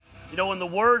You know, in the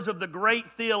words of the great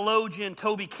theologian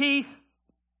Toby Keith,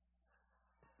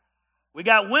 we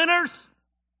got winners,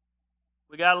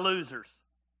 we got losers.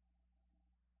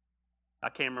 I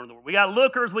can't remember the word. We got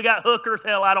lookers, we got hookers.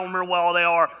 Hell, I don't remember what all they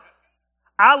are.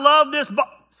 I love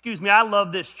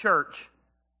this church.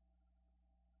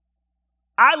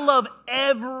 I love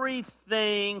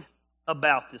everything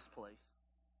about this place.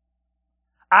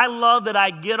 I love that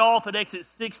I get off at exit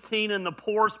 16 in the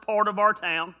poorest part of our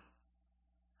town.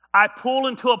 I pull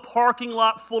into a parking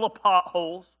lot full of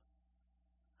potholes.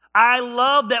 I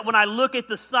love that when I look at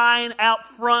the sign out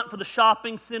front for the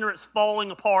shopping center, it's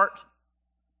falling apart.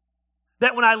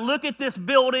 That when I look at this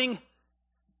building,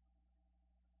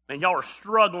 man, y'all are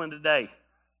struggling today.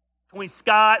 Between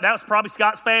Scott, that was probably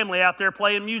Scott's family out there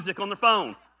playing music on their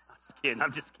phone.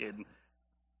 I'm just kidding.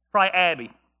 Probably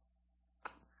Abby.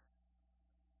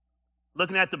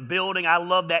 Looking at the building, I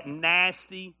love that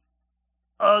nasty,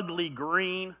 ugly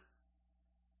green.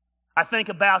 I think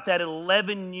about that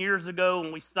 11 years ago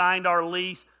when we signed our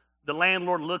lease. The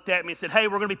landlord looked at me and said, hey,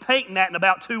 we're going to be painting that in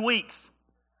about 2 weeks.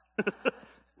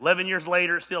 11 years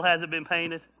later, it still hasn't been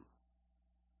painted.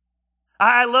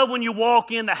 I love when you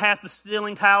walk in that half the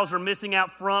ceiling tiles are missing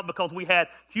out front because we had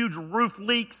huge roof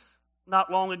leaks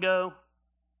not long ago.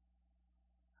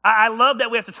 I love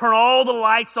that we have to turn all the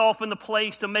lights off in the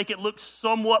place to make it look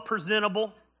somewhat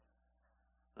presentable.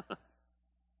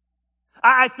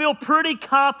 I feel pretty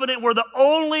confident we're the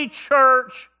only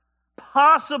church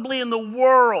possibly in the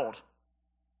world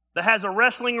that has a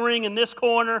wrestling ring in this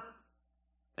corner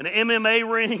and an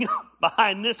MMA ring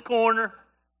behind this corner.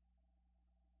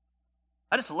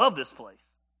 I just love this place.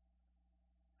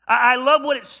 I love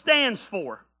what it stands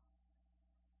for.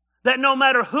 That no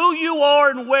matter who you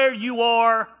are and where you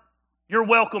are, you're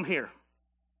welcome here.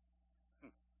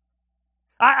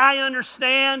 I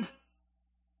understand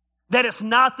that it's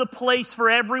not the place for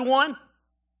everyone,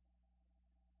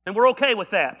 and we're okay with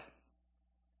that.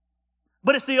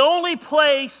 But it's the only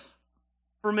place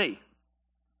for me.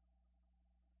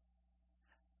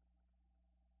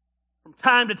 From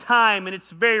time to time, and it's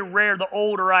very rare the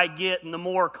older I get and the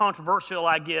more controversial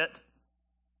I get,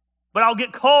 but I'll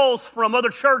get calls from other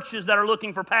churches that are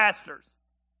looking for pastors.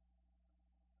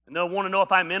 And they'll want to know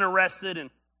if I'm interested in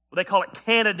what they call it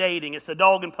candidating. It's a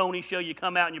dog and pony show. You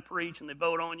come out and you preach and they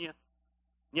vote on you.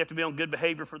 You have to be on good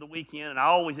behavior for the weekend. And I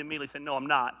always immediately say, no, I'm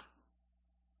not.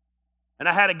 And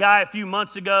I had a guy a few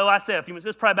months ago, it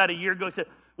was probably about a year ago, he said,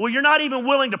 well, you're not even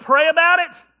willing to pray about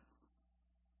it?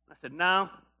 I said, no.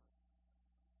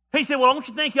 He said, well, don't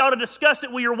you think you ought to discuss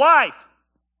it with your wife?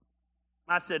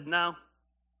 I said, no.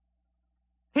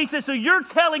 He said, so you're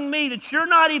telling me that you're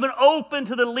not even open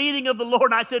to the leading of the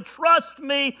Lord? And I said, trust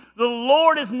me, the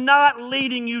Lord is not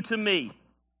leading you to me.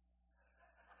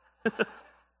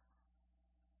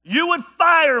 You would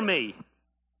fire me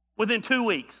within 2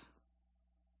 weeks.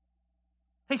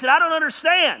 He said, I don't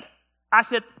understand. I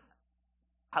said,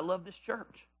 I love this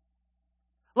church.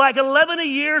 Like 11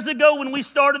 years ago when we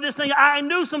started this thing, I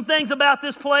knew some things about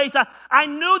this place. I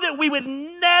knew that we would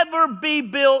never be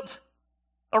built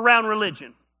around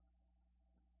religion.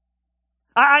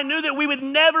 I knew that we would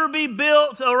never be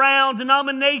built around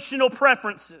denominational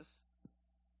preferences.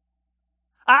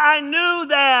 I knew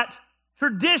that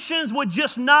traditions would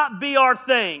just not be our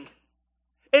thing.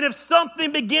 And if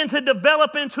something began to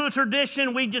develop into a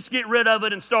tradition, we'd just get rid of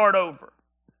it and start over.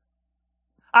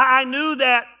 I knew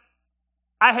that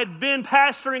I had been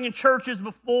pastoring in churches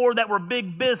before that were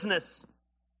big business,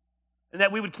 and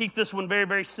that we would keep this one very,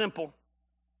 very simple.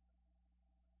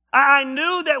 I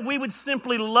knew that we would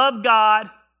simply love God,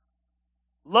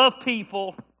 love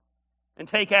people, and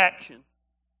take action.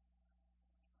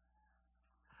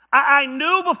 I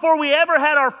knew before we ever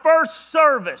had our first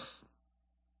service,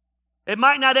 it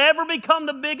might not ever become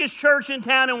the biggest church in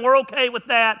town, and we're okay with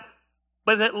that,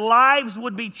 but that lives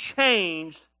would be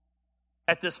changed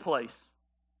at this place.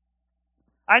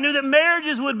 I knew that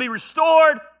marriages would be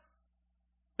restored,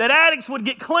 that addicts would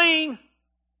get clean,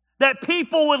 that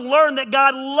people would learn that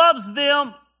God loves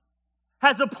them,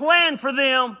 has a plan for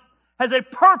them, has a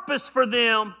purpose for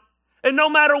them, and no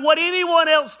matter what anyone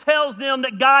else tells them,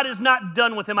 that God is not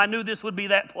done with them. I knew this would be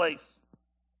that place.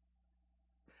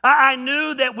 I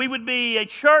knew that we would be a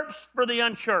church for the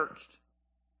unchurched.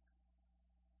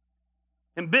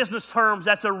 In business terms,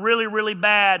 that's a really, really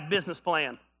bad business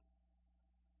plan.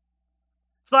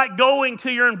 It's like going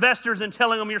to your investors and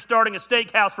telling them you're starting a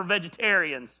steakhouse for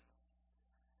vegetarians.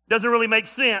 Doesn't really make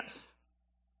sense.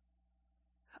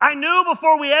 I knew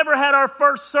before we ever had our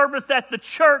first service that the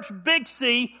church, Big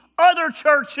C, other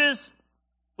churches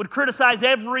would criticize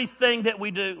everything that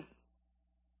we do.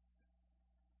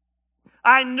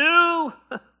 I knew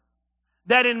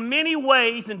that in many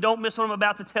ways, and don't miss what I'm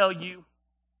about to tell you,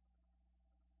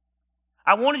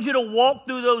 I wanted you to walk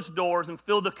through those doors and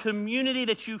feel the community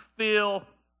that you feel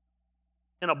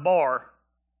in a bar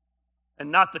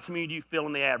and not the community you feel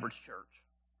in the average church.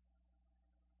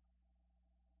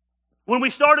 When we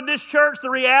started this church, the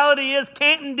reality is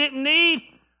Canton didn't need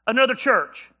another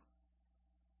church.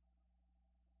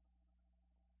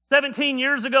 17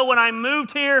 years ago when I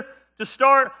moved here to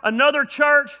start another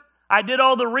church, I did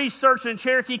all the research in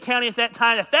Cherokee County at that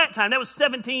time. At that time, that was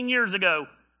 17 years ago,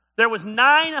 there was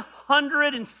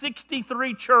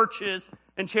 963 churches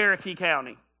in Cherokee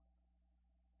County.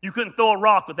 You couldn't throw a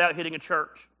rock without hitting a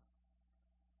church.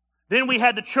 Then we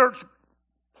had the church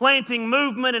planting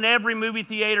movement, and every movie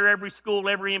theater, every school,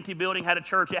 every empty building had a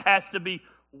church. It has to be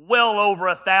well over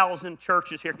 1,000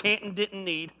 churches here. Canton didn't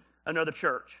need another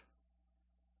church.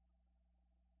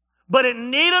 But it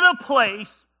needed a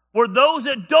place where those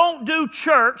that don't do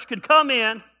church could come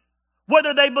in,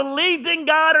 whether they believed in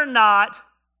God or not,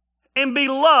 and be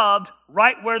loved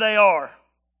right where they are.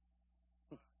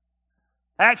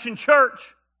 Action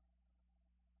Church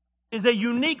is a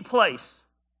unique place.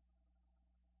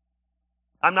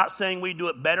 I'm not saying we do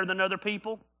it better than other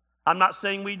people. I'm not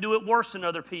saying we do it worse than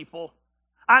other people.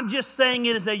 I'm just saying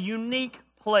it is a unique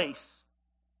place.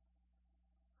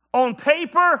 On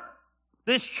paper,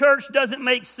 this church doesn't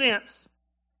make sense.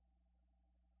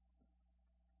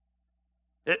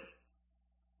 It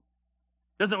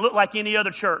doesn't look like any other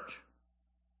church.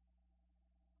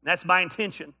 That's my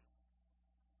intention.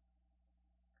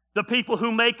 The people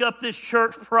who make up this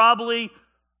church probably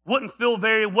wouldn't feel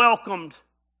very welcomed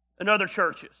in other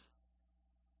churches.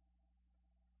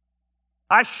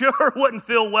 I sure wouldn't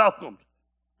feel welcomed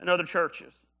in other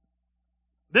churches.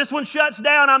 This one shuts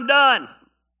down, I'm done.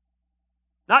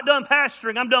 Not done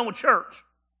pastoring, I'm done with church.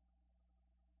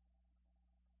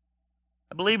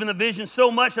 I believe in the vision so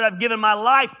much that I've given my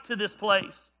life to this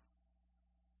place.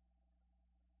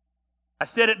 I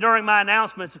said it during my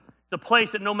announcements, the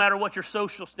place that no matter what your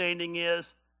social standing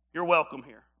is, you're welcome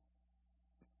here.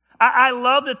 I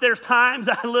love that there's times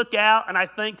I look out and I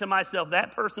think to myself,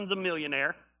 that person's a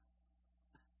millionaire.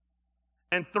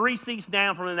 And 3 seats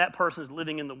down from them, that person's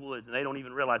living in the woods, and they don't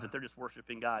even realize that they're just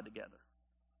worshiping God together.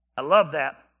 I love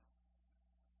that.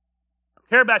 I don't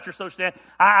care about your social standing.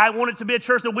 I want it to be a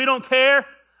church that we don't care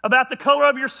about the color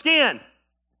of your skin.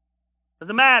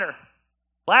 Doesn't matter.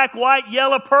 Black, white,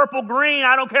 yellow, purple, green,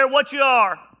 I don't care what you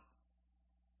are.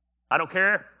 I don't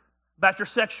care about your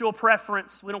sexual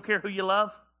preference. We don't care who you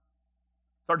love.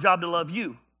 It's our job to love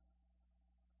you.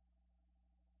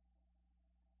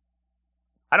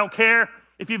 I don't care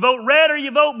if you vote red or you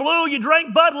vote blue, you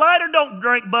drink Bud Light or don't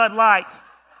drink Bud Light.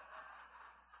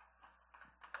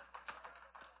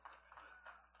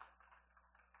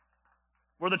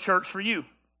 We're the church for you.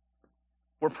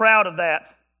 We're proud of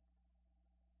that.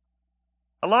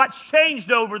 A lot's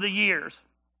changed over the years.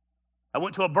 I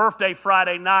went to a birthday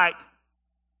Friday night.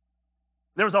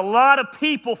 There was a lot of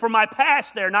people from my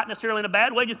past there, not necessarily in a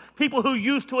bad way, just people who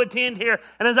used to attend here.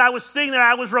 And as I was sitting there,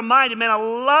 I was reminded, man, a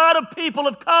lot of people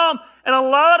have come and a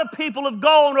lot of people have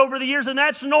gone over the years, and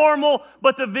that's normal,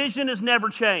 but the vision has never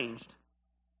changed.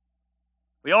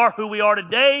 We are who we are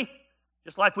today,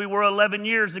 just like we were 11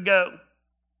 years ago.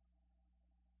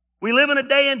 We live in a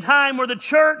day and time where the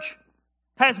church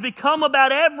has become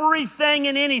about everything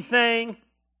and anything,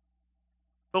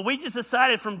 but we just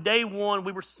decided from day one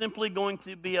we were simply going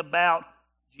to be about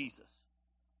Jesus.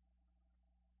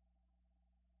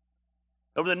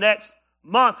 Over the next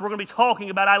month, we're going to be talking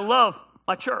about I love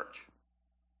my church.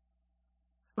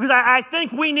 Because I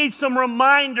think we need some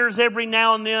reminders every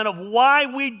now and then of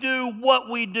why we do what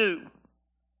we do.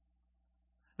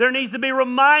 There needs to be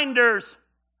reminders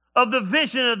of the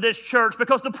vision of this church,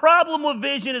 because the problem with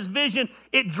vision is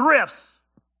it drifts.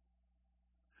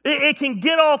 It can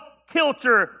get off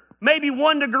kilter, maybe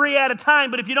 1 degree at a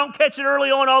time, but if you don't catch it early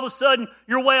on, all of a sudden,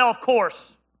 you're way off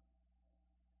course.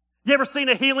 You ever seen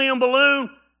a helium balloon?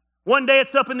 One day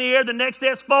it's up in the air, the next day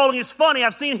it's falling. It's funny,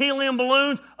 I've seen helium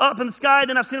balloons up in the sky,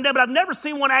 then I've seen them down, but I've never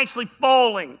seen one actually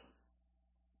falling.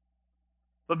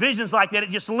 But visions like that, it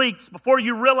just leaks. Before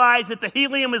you realize that the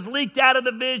helium is leaked out of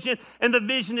the vision and the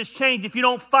vision has changed if you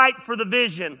don't fight for the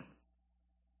vision.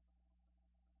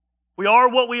 We are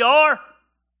what we are.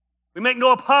 We make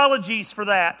no apologies for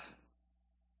that.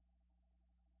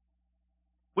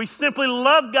 We simply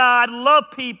love God, love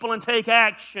people, and take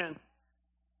action.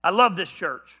 I love this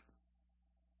church.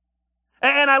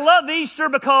 And I love Easter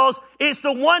because it's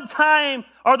the one time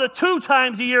or the 2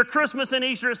 times a year, Christmas and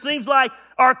Easter, it seems like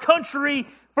our country,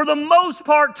 for the most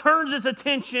part, turns its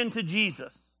attention to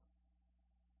Jesus.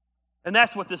 And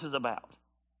that's what this is about.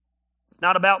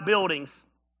 not about buildings.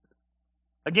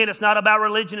 Again, it's not about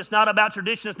religion. It's not about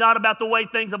tradition. It's not about the way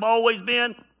things have always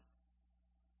been.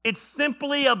 It's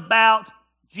simply about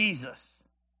Jesus.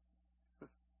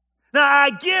 Now, I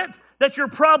get that you're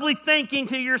probably thinking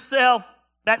to yourself,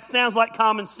 that sounds like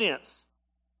common sense.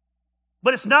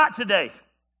 But it's not today.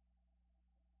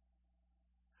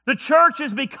 The church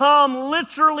has become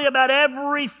literally about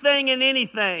everything and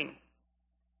anything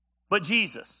but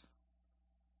Jesus.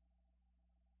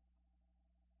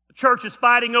 The church is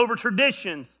fighting over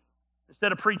traditions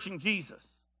instead of preaching Jesus.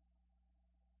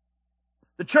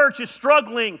 The church is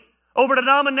struggling over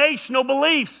denominational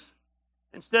beliefs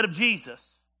instead of Jesus.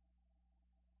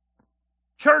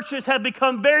 Churches have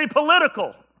become very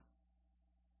political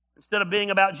instead of being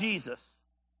about Jesus.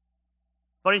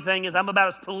 Funny thing is, I'm about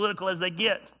as political as they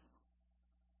get.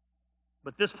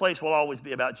 But this place will always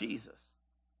be about Jesus.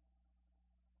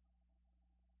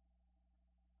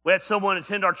 We had someone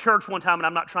attend our church one time, and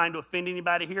I'm not trying to offend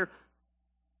anybody here.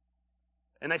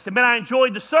 And they said, man, I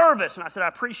enjoyed the service. And I said, I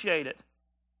appreciate it.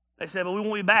 They said, but we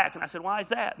won't be back. And I said, why is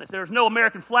that? And they said, there's no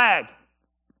American flag. I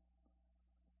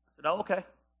said, oh, okay.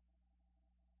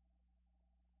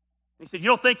 He said, you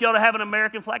don't think you ought to have an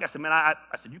American flag? I said, man, I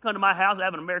said, you come to my house, I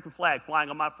have an American flag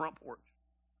flying on my front porch.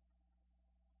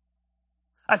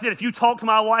 I said, if you talk to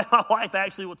my wife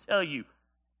actually will tell you,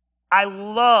 I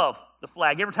love the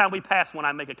flag. Every time we pass one,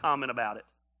 I make a comment about it.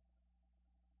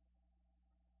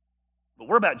 But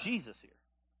we're about Jesus here.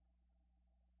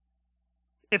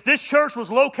 If this church was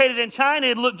located in China,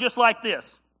 it'd look just like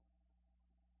this.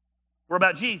 We're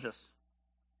about Jesus.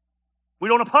 We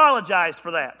don't apologize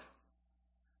for that.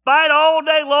 Fight all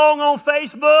day long on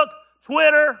Facebook,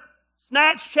 Twitter,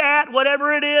 Snapchat,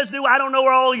 whatever it is. I don't know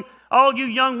where all you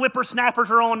young whippersnappers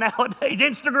are on nowadays.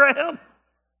 Instagram.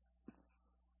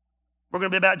 We're going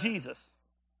to be about Jesus.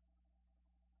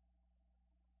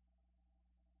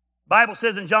 The Bible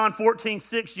says in John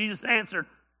 14:6, Jesus answered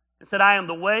and said, I am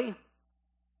the way,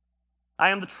 I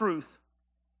am the truth,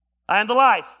 I am the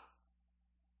life.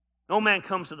 No man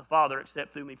comes to the Father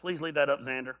except through me. Please leave that up,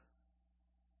 Xander.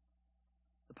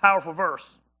 The powerful verse.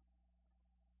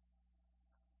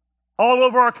 All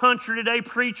over our country today,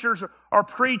 preachers are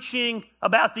preaching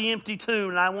about the empty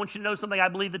tomb. And I want you to know something. I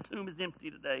believe the tomb is empty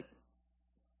today.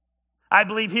 I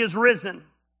believe He is risen.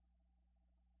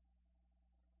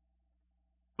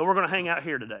 But we're going to hang out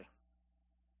here today.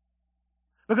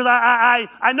 Because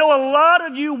I know a lot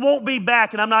of you won't be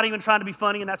back, and I'm not even trying to be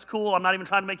funny, and that's cool. I'm not even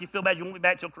trying to make you feel bad. You won't be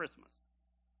back till Christmas.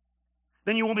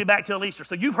 Then you won't be back till Easter.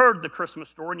 So you've heard the Christmas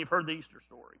story and you've heard the Easter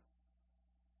story.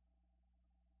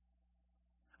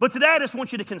 But today I just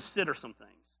want you to consider some things.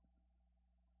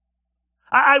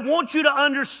 I want you to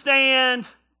understand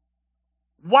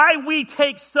why we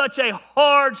take such a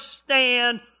hard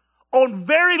stand on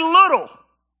very little,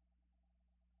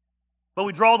 but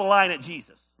we draw the line at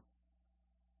Jesus.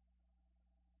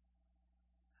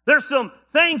 There's some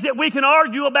things that we can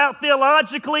argue about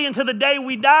theologically until the day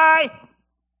we die,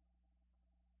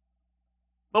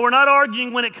 but we're not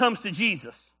arguing when it comes to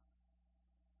Jesus.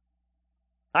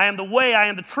 I am the way, I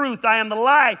am the truth, I am the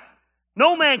life.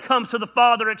 No man comes to the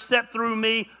Father except through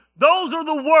me. Those are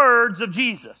the words of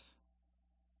Jesus.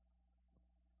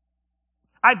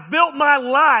 I've built my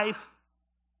life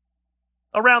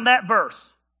around that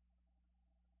verse.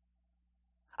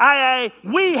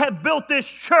 We have built this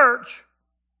church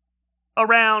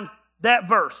around that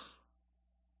verse.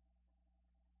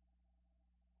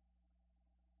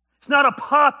 It's not a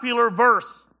popular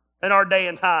verse in our day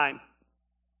and time.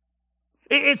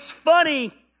 It's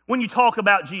funny when you talk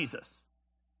about Jesus.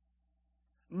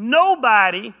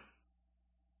 Nobody,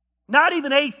 not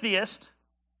even atheists,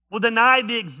 will deny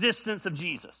the existence of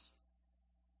Jesus.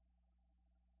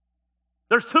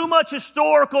 There's too much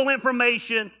historical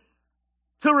information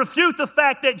to refute the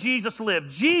fact that Jesus lived.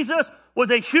 Jesus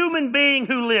was a human being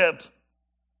who lived.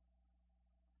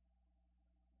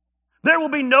 There will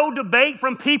be no debate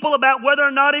from people about whether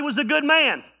or not he was a good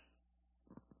man.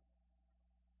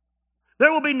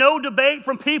 There will be no debate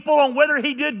from people on whether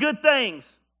he did good things.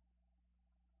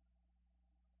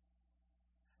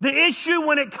 The issue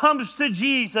when it comes to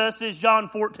Jesus is John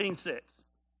 14:6.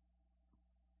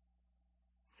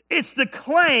 It's the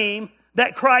claim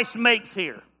that Christ makes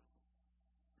here.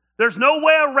 There's no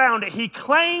way around it. He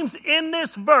claims in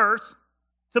this verse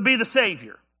to be the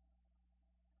Savior.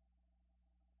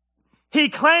 He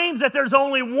claims that there's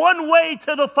only one way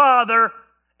to the Father,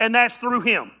 and that's through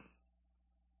Him.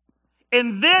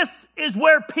 And this is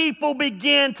where people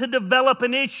begin to develop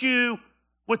an issue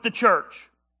with the church.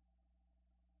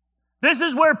 This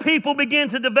is where people begin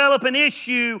to develop an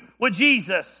issue with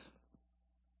Jesus.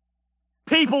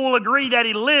 People will agree that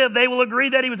he lived. They will agree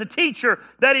that he was a teacher,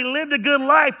 that he lived a good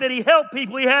life, that he helped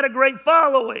people, he had a great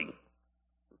following.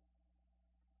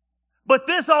 But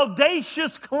this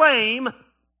audacious claim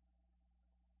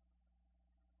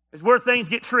is where things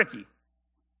get tricky.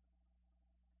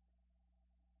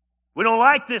 We don't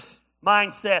like this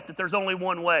mindset that there's only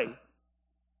one way.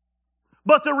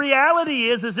 But the reality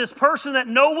is this person that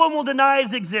no one will deny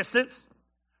his existence,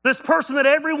 this person that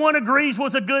everyone agrees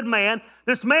was a good man,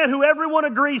 this man who everyone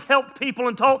agrees helped people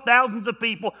and taught thousands of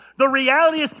people, the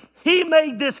reality is he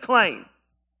made this claim.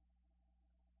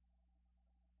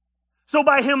 So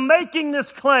by him making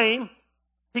this claim,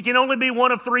 he can only be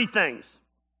one of three things.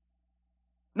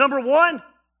 Number one,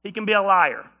 he can be a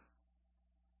liar.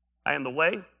 I am the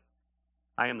way,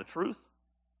 I am the truth,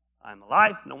 I am the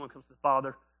life. No one comes to the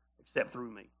Father except through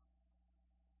me.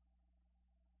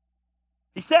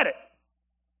 He said it.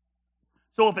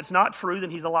 So if it's not true, then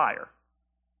he's a liar.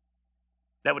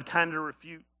 That would kind of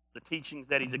refute the teachings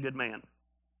that he's a good man.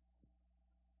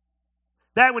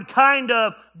 That would kind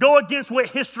of go against what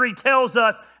history tells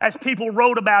us as people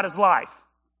wrote about his life.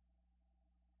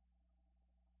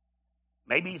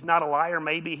 Maybe he's not a liar.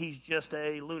 Maybe he's just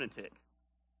a lunatic.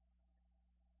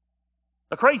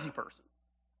 A crazy person.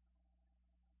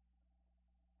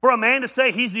 For a man to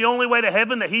say he's the only way to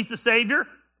heaven, that he's the Savior,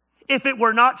 if it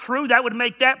were not true, that would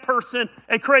make that person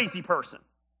a crazy person.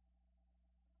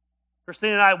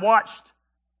 Christine and I watched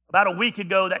about a week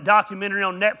ago that documentary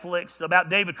on Netflix about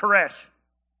David Koresh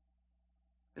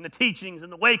and the teachings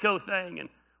and the Waco thing, and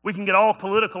we can get all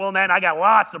political on that, and I got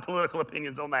lots of political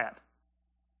opinions on that.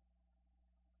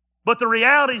 But the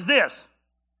reality is this.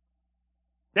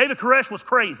 David Koresh was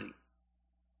crazy.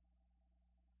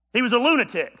 He was a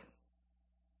lunatic.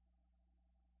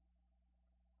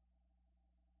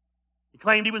 He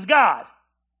claimed he was God.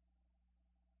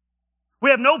 We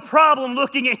have no problem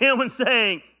looking at him and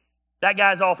saying, that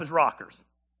guy's off his rockers.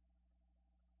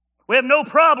 We have no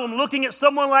problem looking at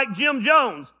someone like Jim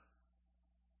Jones.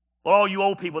 Well, all you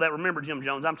old people that remember Jim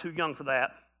Jones, I'm too young for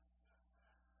that.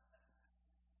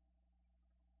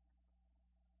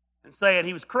 And saying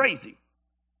he was crazy.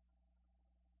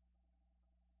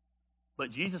 But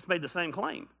Jesus made the same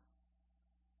claim.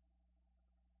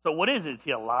 So what is it? Is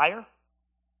he a liar?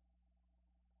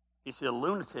 Is he a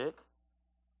lunatic?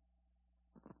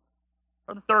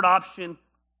 Or the third option,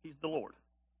 he's the Lord.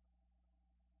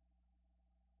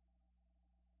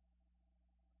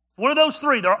 One of those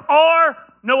three. There are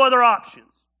no other options.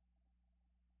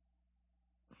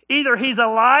 Either he's a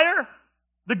liar,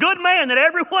 the good man that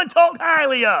everyone talked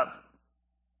highly of.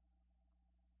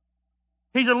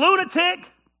 He's a lunatic,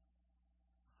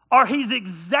 or he's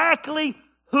exactly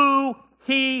who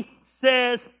he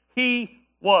says he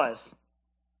was.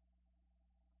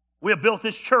 We have built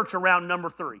this church around number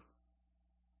three.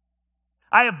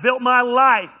 I have built my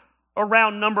life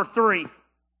around number three.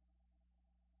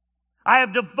 I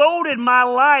have devoted my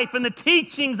life and the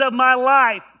teachings of my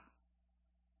life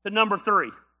to number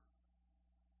three.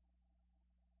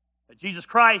 That Jesus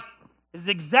Christ is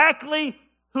exactly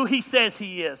who he says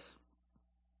he is.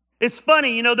 It's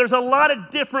funny, there's a lot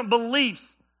of different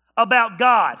beliefs about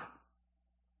God.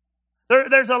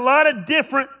 There's a lot of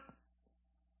different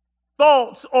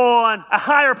thoughts on a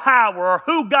higher power or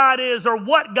who God is or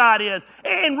what God is.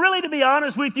 And really, to be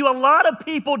honest with you, a lot of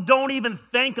people don't even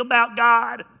think about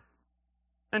God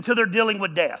until they're dealing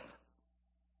with death.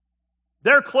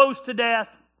 They're close to death,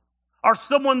 or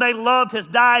someone they loved has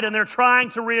died and they're trying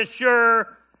to reassure.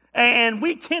 And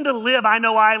we tend to live,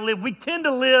 we tend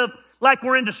to live like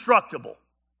we're indestructible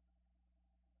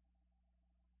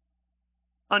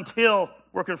until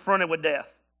we're confronted with death.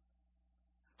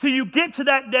 Till you get to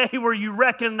that day where you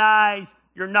recognize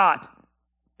you're not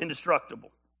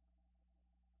indestructible.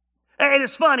 And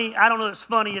it's funny, I don't know if it's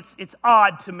funny, it's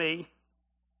odd to me.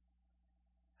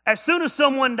 As soon as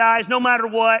someone dies, no matter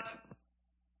what,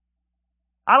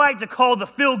 I like to call the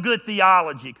feel-good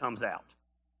theology comes out.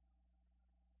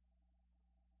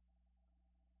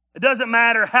 It doesn't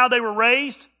matter how they were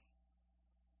raised.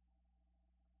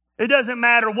 It doesn't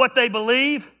matter what they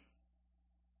believe.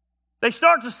 They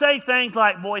start to say things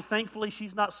like, boy, thankfully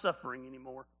she's not suffering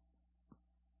anymore.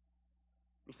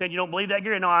 You said you don't believe that,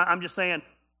 Gary? No, I'm just saying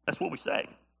that's what we say.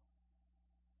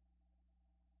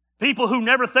 People who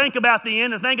never think about the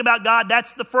end and think about God,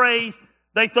 that's the phrase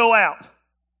they throw out.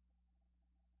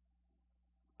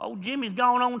 Oh, Jimmy's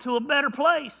gone on to a better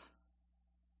place.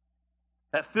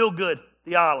 That feel-good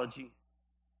theology.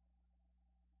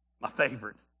 My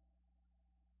favorite.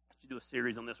 I should do a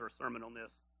series on this or a sermon on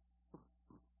this.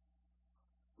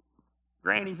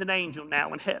 Granny's an angel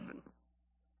now in heaven,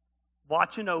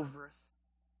 watching over us.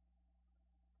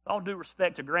 All due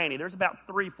respect to Granny, there's about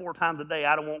 3-4 times a day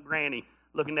I don't want Granny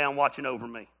looking down watching over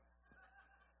me.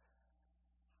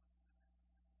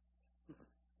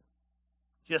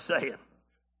 Just saying.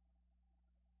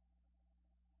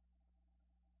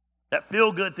 That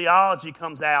feel-good theology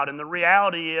comes out, and the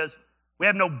reality is we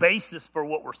have no basis for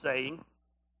what we're saying.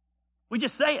 We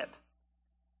just say it.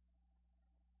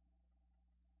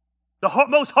 The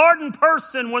most hardened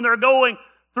person, when they're going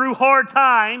through hard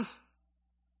times,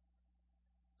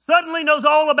 suddenly knows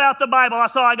all about the Bible. I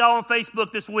saw a guy on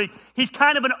Facebook this week. He's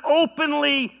kind of an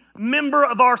openly member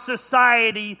of our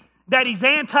society that he's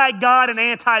anti-God and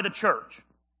anti the church.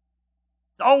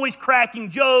 He's always cracking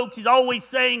jokes. He's always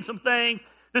saying some things.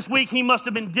 This week he must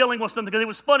have been dealing with something because it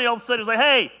was funny. All of a sudden it was like,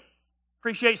 hey,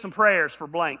 appreciate some prayers for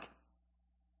blank.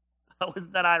 Oh,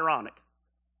 isn't that ironic?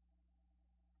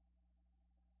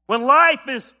 When life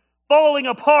is falling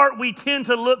apart, we tend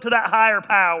to look to that higher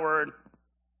power.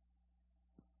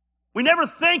 We never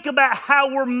think about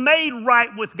how we're made right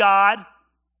with God.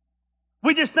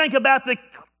 We just think about the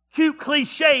cute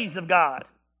cliches of God.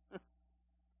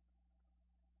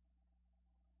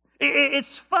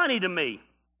 It's funny to me.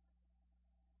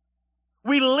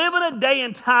 We live in a day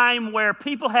and time where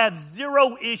people have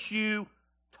zero issue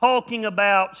talking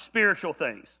about spiritual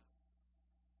things.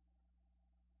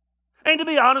 And to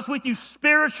be honest with you,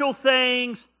 spiritual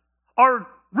things are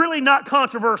really not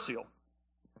controversial.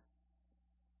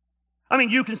 I mean,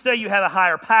 you can say you have a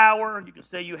higher power. You can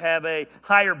say you have a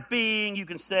higher being. You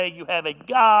can say you have a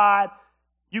God.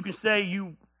 You can say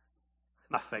you...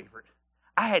 My favorite.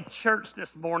 I had church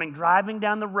this morning driving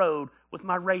down the road with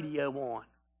my radio on.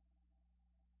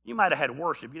 You might have had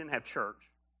worship. You didn't have church.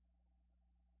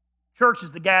 Church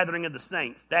is the gathering of the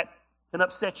saints. That can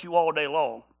upset you all day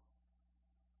long.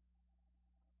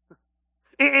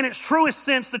 In its truest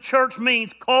sense, the church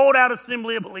means called out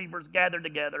assembly of believers gathered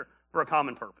together for a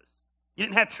common purpose. You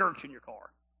didn't have church in your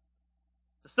car.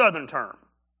 It's a southern term.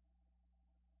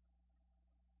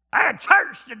 I had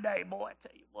church today, boy. I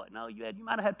tell you what. No, you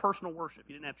might have had personal worship.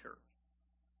 You didn't have church.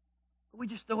 But we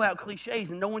just throw out cliches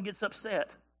and no one gets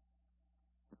upset.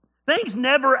 Things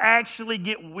never actually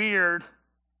get weird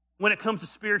when it comes to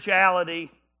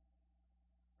spirituality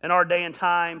in our day and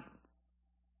time.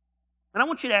 And I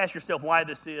want you to ask yourself why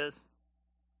this is.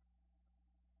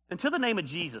 Until the name of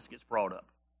Jesus gets brought up.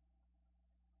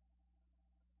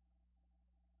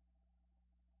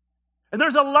 And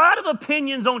there's a lot of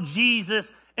opinions on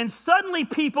Jesus, and suddenly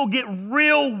people get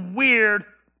real weird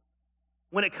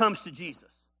when it comes to Jesus.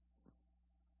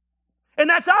 And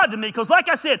that's odd to me because, like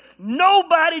I said,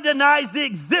 nobody denies the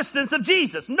existence of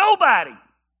Jesus. Nobody.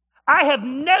 I have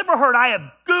never heard, I have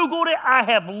Googled it, I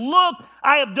have looked,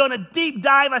 I have done a deep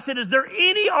dive. I said, is there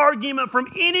any argument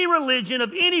from any religion,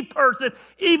 of any person,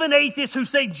 even atheists, who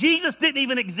say Jesus didn't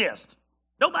even exist?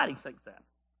 Nobody thinks that.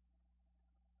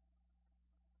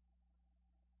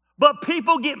 But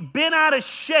people get bent out of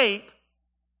shape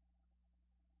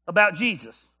about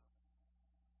Jesus.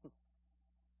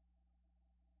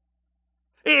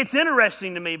 It's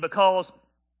interesting to me because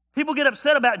people get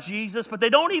upset about Jesus, but they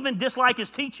don't even dislike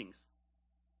his teachings.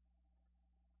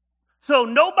 So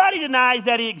nobody denies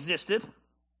that he existed.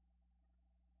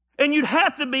 And you'd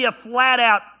have to be a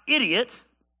flat-out idiot,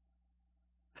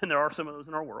 and there are some of those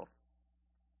in our world,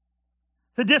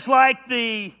 to dislike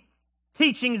the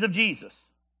teachings of Jesus.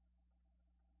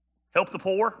 Help the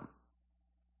poor.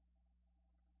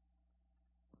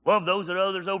 Love those that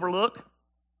others overlook.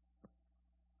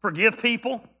 Forgive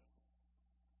people.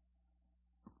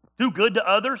 Do good to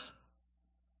others.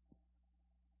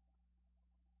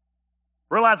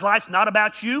 Realize life's not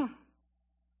about you.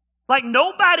 Like,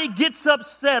 nobody gets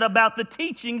upset about the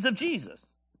teachings of Jesus.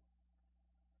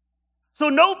 So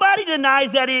nobody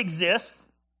denies that he exists.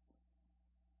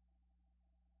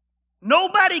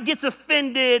 Nobody gets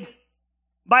offended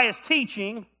by his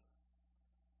teaching.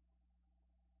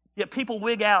 Yet people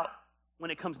wig out when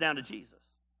it comes down to Jesus.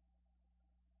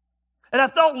 And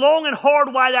I've thought long and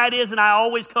hard why that is, and I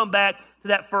always come back to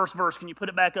that first verse. Can you put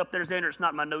it back up there, Xander? It's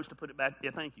not in my notes to put it back.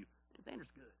 Yeah, thank you.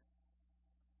 Xander's good.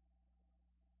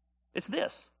 It's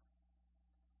this.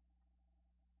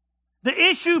 The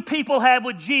issue people have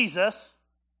with Jesus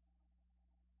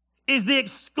is the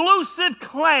exclusive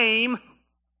claim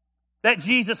that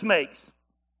Jesus makes.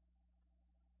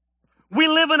 We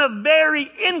live in a very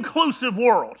inclusive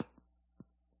world.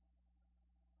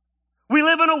 We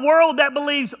live in a world that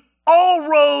believes all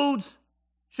roads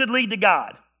should lead to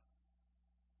God.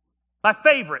 My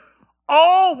favorite.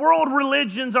 All world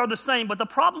religions are the same, but the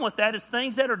problem with that is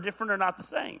things that are different are not the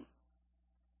same.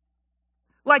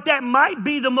 Like, that might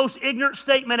be the most ignorant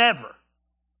statement ever.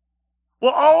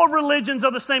 Well, all religions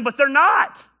are the same, but they're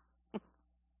not.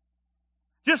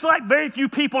 Just like very few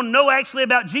people know actually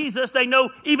about Jesus, they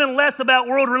know even less about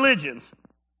world religions.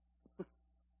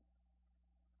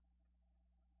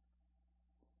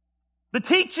 The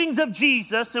teachings of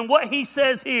Jesus and what he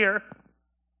says here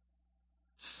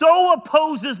so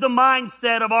opposes the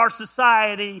mindset of our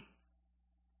society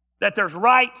that there's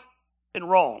right and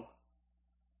wrong.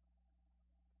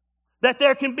 That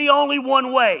there can be only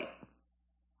one way.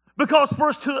 Because for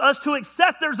us to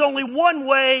accept there's only one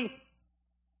way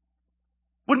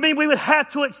would mean we would have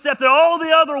to accept that all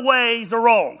the other ways are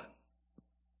wrong.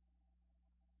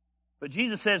 But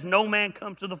Jesus says, no man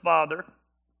comes to the Father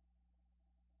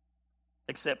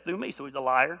except through me. So he's a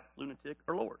liar, lunatic,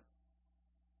 or Lord.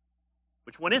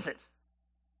 Which one is it?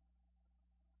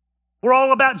 We're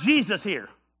all about Jesus here.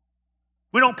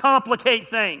 We don't complicate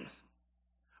things.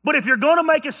 But if you're going to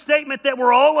make a statement that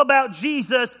we're all about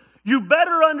Jesus, you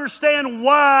better understand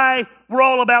why we're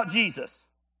all about Jesus.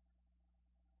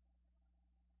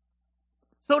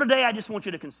 So today I just want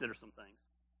you to consider some things.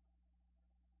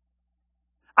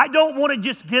 I don't want to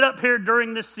just get up here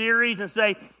during this series and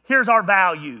say, here's our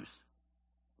values,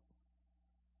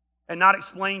 and not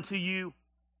explain to you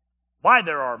why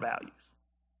there are values.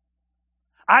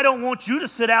 I don't want you to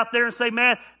sit out there and say,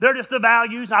 man, they're just the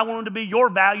values. I want them to be your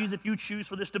values if you choose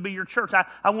for this to be your church.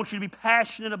 I want you to be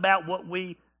passionate about what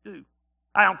we do.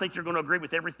 I don't think you're going to agree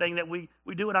with everything that we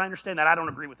do, and I understand that. I don't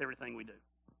agree with everything we do.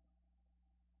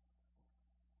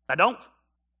 I don't.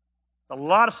 A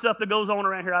lot of stuff that goes on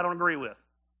around here I don't agree with.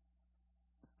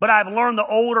 But I've learned the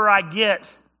older I get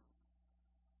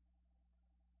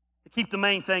to keep the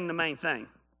main thing the main thing.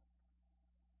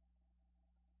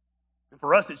 And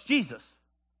for us, it's Jesus.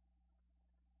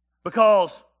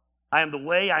 Because I am the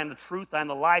way, I am the truth, I am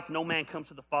the life. No man comes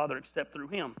to the Father except through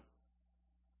him.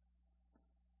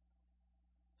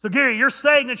 So Gary, you're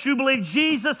saying that you believe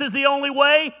Jesus is the only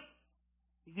way?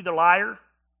 He's either liar,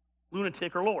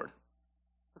 lunatic, or Lord.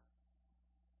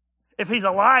 If he's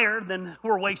a liar, then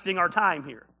we're wasting our time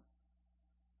here.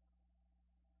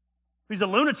 If he's a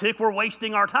lunatic, we're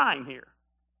wasting our time here.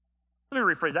 Let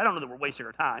me rephrase that. I don't know that we're wasting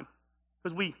our time,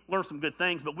 because we learn some good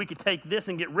things, but we could take this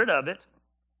and get rid of it,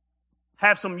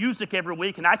 have some music every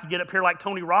week, and I could get up here like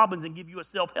Tony Robbins and give you a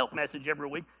self-help message every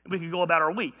week, and we could go about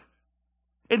our week.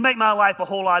 It'd make my life a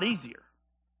whole lot easier.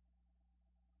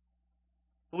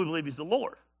 But we believe he's the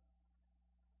Lord.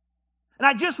 And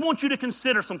I just want you to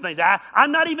consider some things.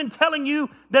 I'm not even telling you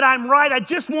that I'm right. I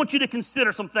just want you to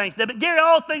consider some things. But Gary,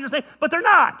 all things are the same, but they're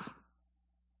not.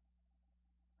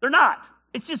 They're not.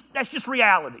 That's just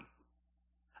reality.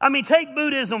 I mean, take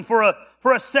Buddhism for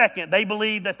a second. They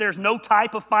believe that there's no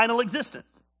type of final existence.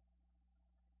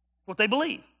 That's what they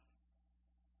believe.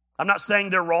 I'm not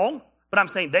saying they're wrong, but I'm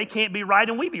saying they can't be right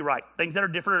and we be right. Things that are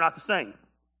different are not the same.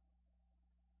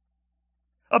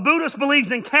 A Buddhist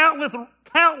believes in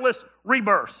countless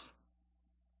rebirths.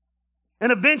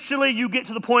 And eventually you get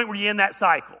to the point where you end that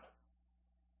cycle.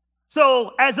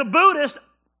 So as a Buddhist,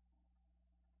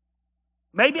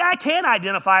 maybe I can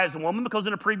identify as a woman because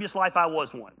in a previous life I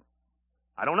was one.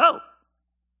 I don't know.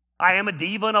 I am a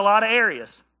diva in a lot of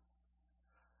areas.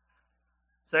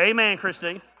 Say amen,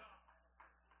 Christine.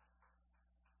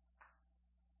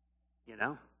 You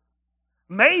know,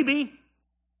 maybe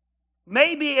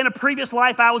in a previous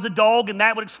life I was a dog and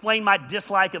that would explain my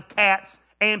dislike of cats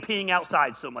and peeing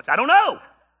outside so much. I don't know.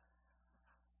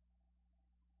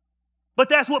 But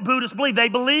that's what Buddhists believe. They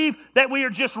believe that we are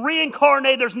just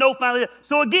reincarnated. There's no final.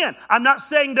 So again, I'm not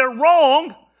saying they're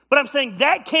wrong, but I'm saying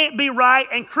that can't be right.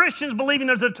 And Christians believing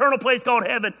there's an eternal place called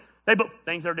heaven,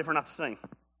 things that are different, not the same.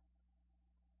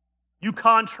 You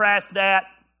contrast that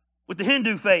with the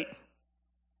Hindu faith.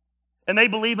 And they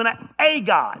believe in a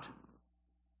God.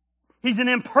 He's an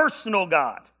impersonal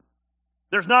God.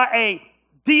 There's not a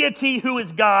deity who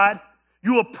is God.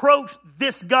 You approach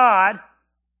this God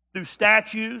through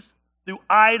statues, through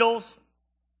idols.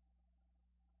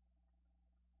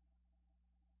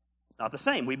 Not the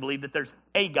same. We believe that there's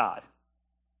a God.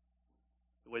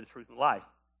 The way, the truth, and the life.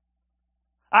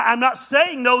 I'm not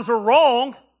saying those are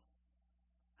wrong.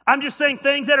 I'm just saying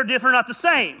things that are different are not the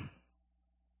same.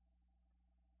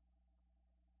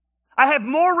 I have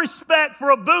more respect for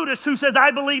a Buddhist who says,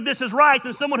 I believe this is right,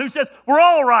 than someone who says, we're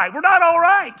all right. We're not all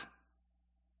right.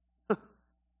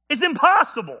 It's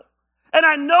impossible. And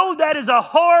I know that is a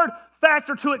hard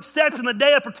factor to accept in the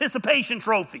day of participation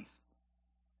trophies.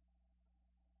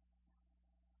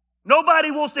 Nobody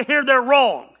wants to hear they're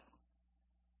wrong.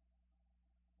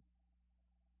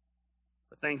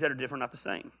 But things that are different are not the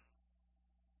same.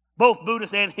 Both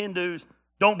Buddhists and Hindus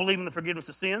don't believe in the forgiveness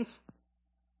of sins.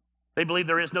 They believe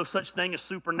there is no such thing as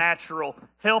supernatural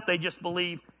help. They just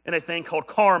believe in a thing called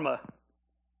karma.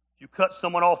 If you cut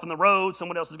someone off in the road,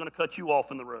 someone else is going to cut you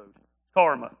off in the road.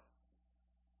 Karma.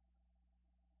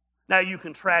 Now you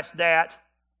contrast that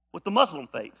with the Muslim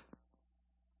faith.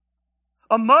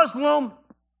 A Muslim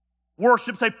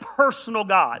worships a personal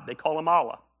God. They call him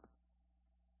Allah.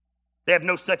 They have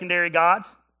no secondary gods.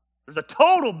 There's a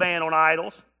total ban on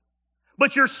idols.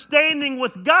 But your standing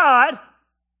with God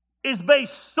is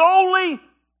based solely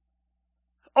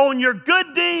on your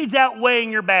good deeds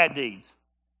outweighing your bad deeds.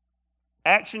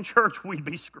 Action Church, we'd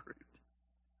be screwed.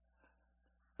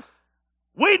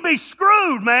 We'd be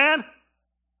screwed, man.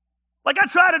 Like I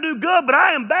try to do good, but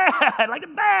I am bad. Like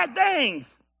bad things.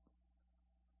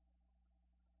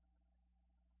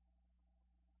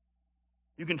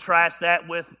 You contrast that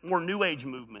with more New Age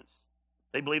movements.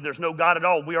 They believe there's no God at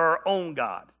all. We are our own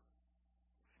God.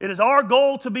 It is our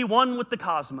goal to be one with the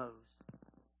cosmos.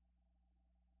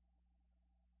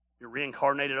 You're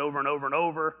reincarnated over and over and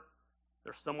over.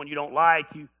 There's someone you don't like.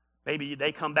 Maybe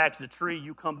they come back as a tree.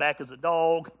 You come back as a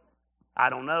dog.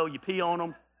 I don't know. You pee on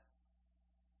them.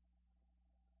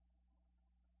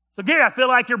 So, Gary, I feel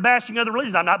like you're bashing other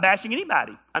religions. I'm not bashing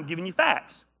anybody. I'm giving you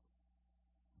facts.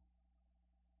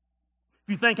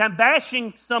 If you think I'm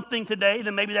bashing something today,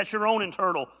 then maybe that's your own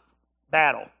internal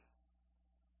battle.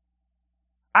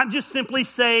 I'm just simply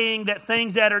saying that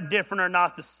things that are different are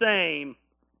not the same,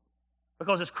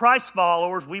 because as Christ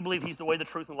followers, we believe He's the way, the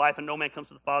truth, and life, and no man comes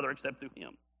to the Father except through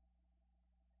Him.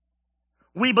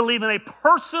 We believe in a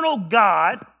personal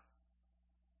God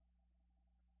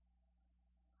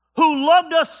who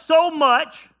loved us so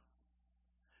much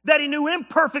that He knew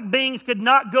imperfect beings could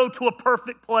not go to a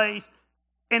perfect place,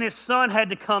 and His Son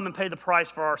had to come and pay the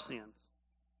price for our sins.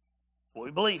 That's what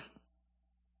we believe.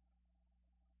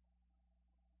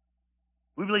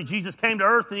 We believe Jesus came to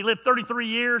earth and He lived 33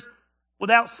 years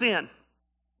without sin.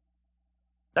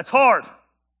 That's hard.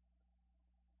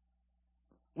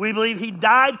 We believe He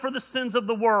died for the sins of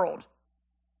the world.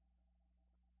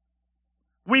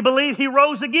 We believe He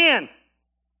rose again.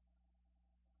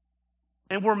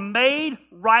 And we're made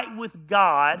right with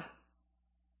God,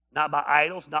 not by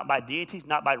idols, not by deities,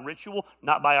 not by ritual,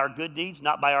 not by our good deeds,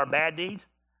 not by our bad deeds,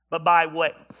 but by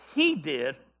what He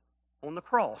did on the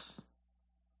cross.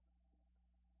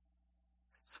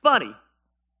 It's funny.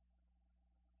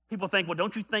 People think, well,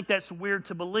 don't you think that's weird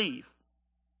to believe?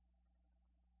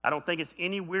 I don't think it's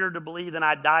any weirder to believe than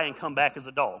I die and come back as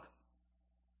a dog.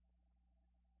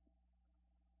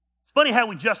 It's funny how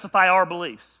we justify our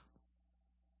beliefs.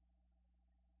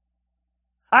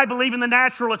 I believe in the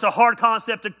natural. It's a hard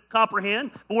concept to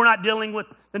comprehend, but we're not dealing with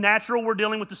the natural, we're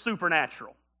dealing with the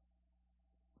supernatural.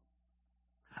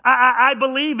 I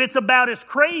believe it's about as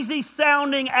crazy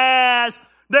sounding as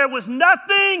there was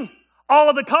nothing, all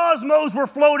of the cosmos were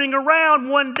floating around,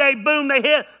 one day, boom, they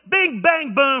hit, bing,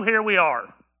 bang, boom, here we are.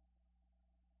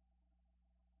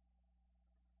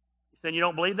 You saying you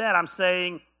don't believe that? I'm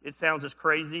saying it sounds as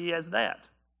crazy as that.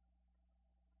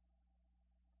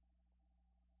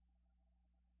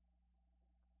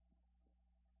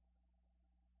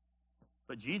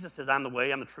 But Jesus says, I'm the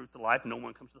way, I'm the truth, the life. No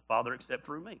one comes to the Father except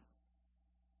through me.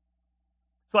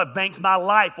 So I've banked my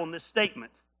life on this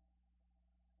statement.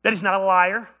 That He's not a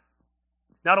liar,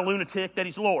 not a lunatic, that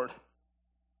He's Lord.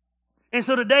 And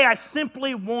so today I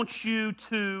simply want you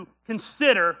to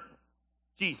consider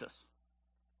Jesus.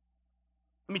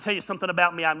 Let me tell you something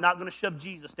about me. I'm not going to shove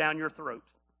Jesus down your throat.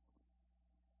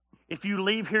 If you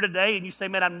leave here today and you say,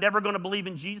 man, I'm never going to believe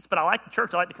in Jesus, but I like the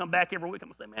church, I like to come back every week, I'm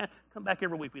going to say, man, come back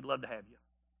every week. We'd love to have you.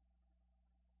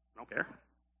 I don't care. At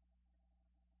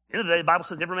the end of the day, the Bible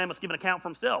says every man must give an account for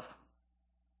himself.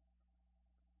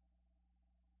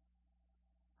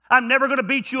 I'm never going to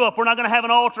beat you up. We're not going to have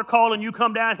an altar call and you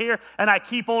come down here and I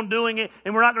keep on doing it,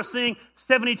 and we're not going to sing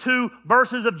 72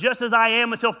 verses of Just As I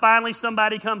Am until finally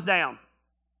somebody comes down.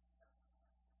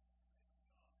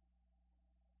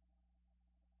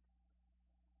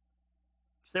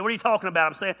 Say, what are you talking about?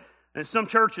 I'm saying, in some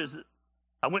churches,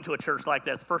 I went to a church like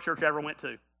that. It's the first church I ever went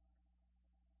to.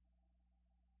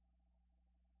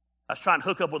 I was trying to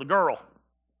hook up with a girl.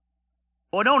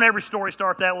 Boy, don't every story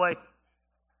start that way.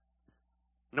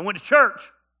 And I went to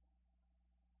church.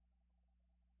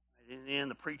 And then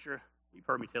the preacher, you've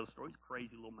heard me tell the story, he's a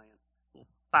crazy little man. Little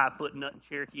 5-foot nut in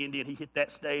Cherokee Indian. He hit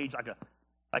that stage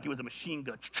like it was a machine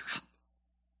gun.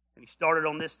 And he started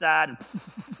on this side and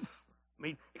I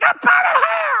mean, you got to burn in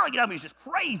hell! You know, I mean, he's just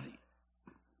crazy.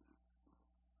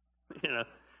 You know,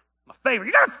 my favorite,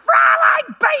 you got to fry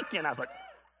like bacon. I was like,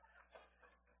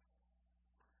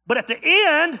 but at the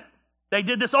end, they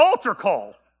did this altar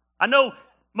call. I know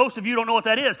most of you don't know what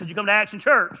that is because you come to Action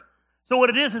Church. So what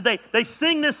it is they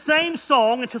sing this same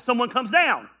song until someone comes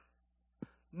down.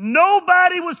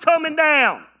 Nobody was coming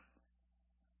down.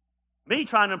 Me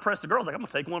trying to impress the girls, like, I'm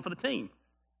going to take one for the team.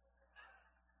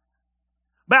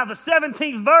 About the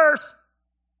 17th verse,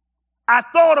 I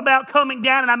thought about coming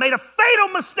down and I made a fatal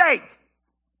mistake.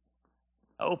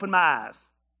 I opened my eyes.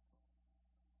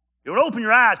 You would open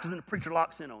your eyes because then the preacher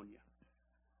locks in on you.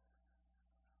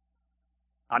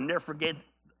 I'll never forget,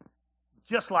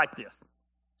 just like this.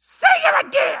 Sing it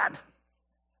again!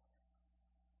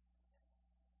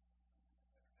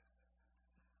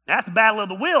 That's the battle of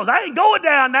the wills. I ain't going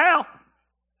down now.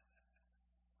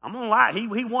 I'm going to lie.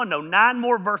 He won, though. 9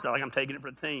 more verses. I'm taking it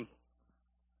for the team.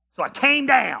 So I came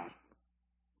down.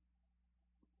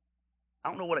 I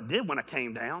don't know what I did when I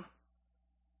came down.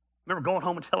 I remember going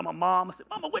home and telling my mom, I said,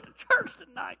 Mom, I went to church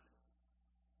tonight.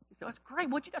 She said, that's great.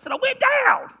 What'd you do? I said, I went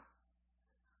down.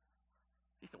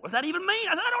 She said, what does that even mean?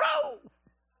 I said, I don't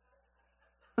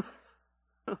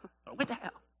know. I went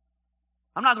down.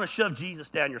 I'm not going to shove Jesus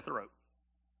down your throat.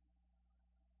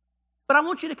 But I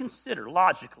want you to consider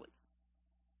logically.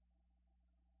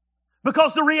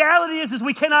 Because the reality is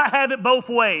we cannot have it both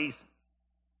ways.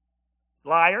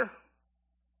 Liar,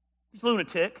 he's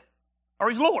lunatic, or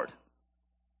he's Lord.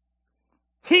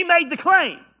 He made the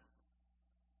claim.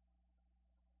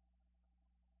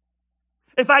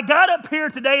 If I got up here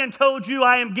today and told you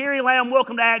I am Gary Lamb,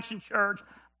 welcome to Action Church,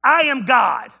 I am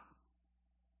God,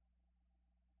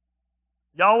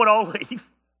 y'all would all leave.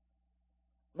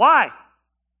 Why?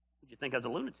 You think I was a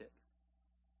lunatic.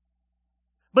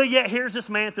 But yet here's this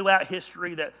man throughout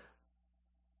history that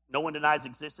no one denies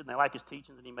existed, and they like his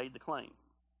teachings, and he made the claim.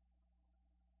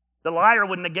 The liar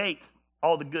would negate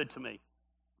all the good to me.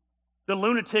 The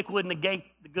lunatic would negate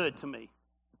the good to me.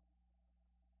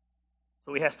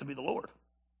 So he has to be the Lord.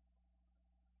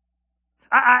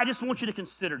 I just want you to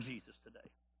consider Jesus today.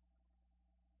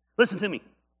 Listen to me.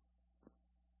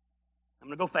 I'm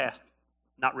going to go fast.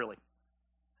 Not really.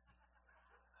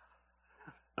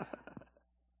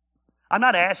 I'm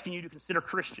not asking you to consider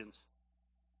Christians.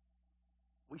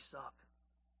 We suck.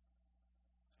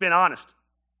 Being honest.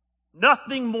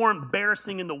 Nothing more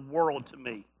embarrassing in the world to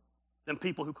me than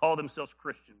people who call themselves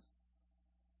Christians.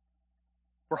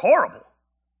 We're horrible.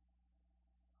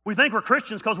 We think we're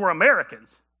Christians because we're Americans.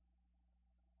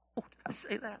 Oh, did I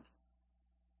say that?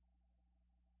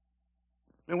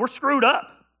 I mean, we're screwed up.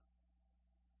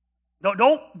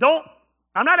 Don't.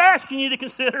 I'm not asking you to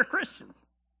consider Christians.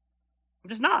 I'm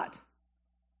just not.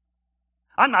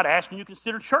 I'm not asking you to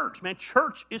consider church. Man,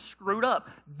 church is screwed up.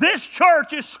 This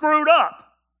church is screwed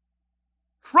up.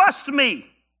 Trust me.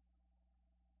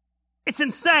 It's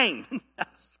insane. How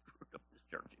screwed up this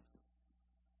church is.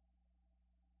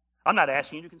 I'm not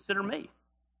asking you to consider me.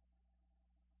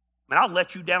 I mean, I'll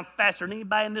let you down faster than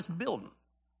anybody in this building.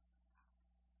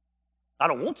 I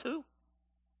don't want to,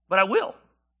 but I will.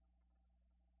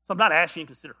 So I'm not asking you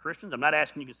to consider Christians. I'm not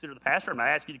asking you to consider the pastor. I'm not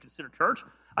asking you to consider church.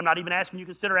 I'm not even asking you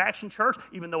to consider Action Church,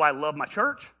 even though I love my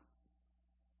church.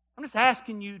 I'm just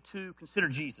asking you to consider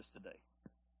Jesus today.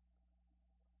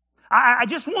 I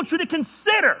just want you to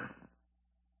consider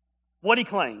what he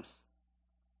claims.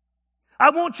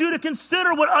 I want you to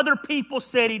consider what other people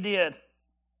said he did.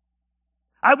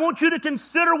 I want you to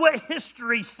consider what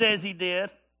history says he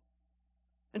did.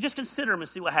 And just consider him and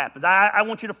see what happens. I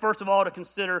want you to, first of all, to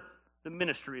consider the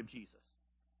ministry of Jesus.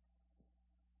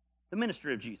 The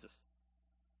ministry of Jesus.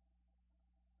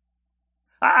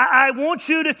 I want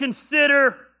you to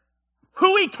consider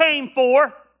who he came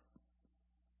for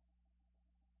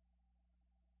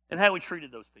and how he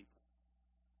treated those people.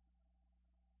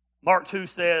 Mark 2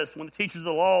 says, when the teachers of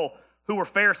the law, who were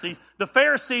Pharisees, the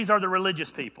Pharisees are the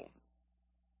religious people.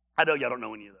 I know y'all don't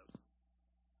know any of those.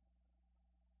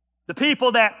 The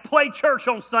people that play church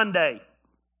on Sunday.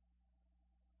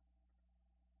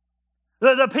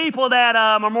 The people that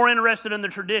are more interested in the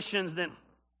traditions than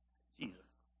Jesus.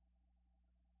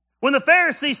 When the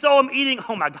Pharisees saw him eating,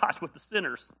 oh my gosh, with the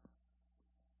sinners.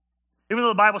 Even though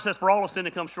the Bible says, for all of sin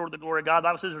to come short of the glory of God, the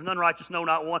Bible says there's none righteous, no,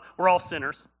 not one. We're all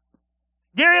sinners.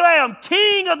 Gary Lamb,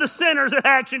 king of the sinners at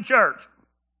Action Church.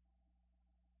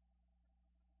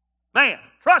 Man,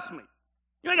 trust me.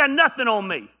 You ain't got nothing on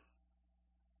me.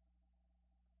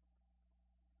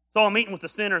 So I'm eating with the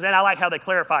sinners, and I like how they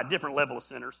clarify a different level of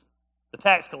sinners. The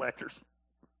tax collectors.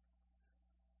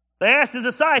 They asked the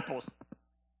disciples,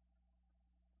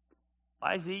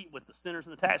 why is he eating with the sinners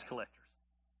and the tax collectors?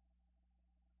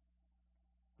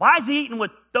 Why is he eating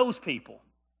with those people?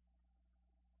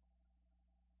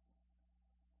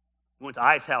 We went to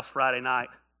Ice House Friday night.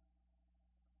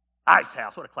 Ice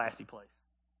House, what a classy place.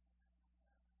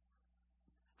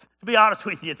 To be honest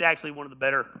with you, it's actually one of the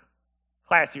better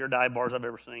classier dive bars I've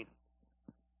ever seen.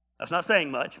 That's not saying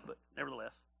much, but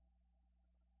nevertheless.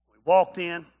 We walked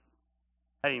in.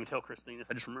 I didn't even tell Christine this.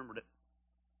 I just remembered it.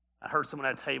 I heard someone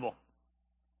at a table.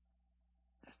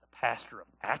 That's the pastor of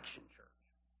Action Church.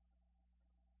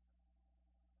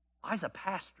 Why is a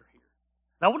pastor here?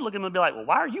 And I would look at him and be like, well,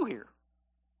 why are you here?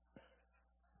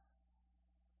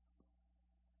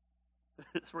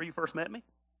 That's where you first met me?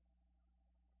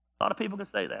 A lot of people can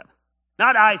say that.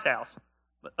 Not I's house,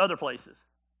 but other places.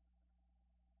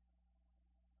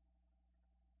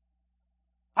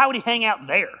 Why would he hang out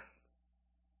there?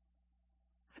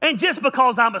 And just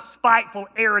because I'm a spiteful,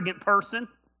 arrogant person,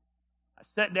 I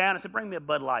sat down and said, bring me a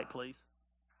Bud Light, please.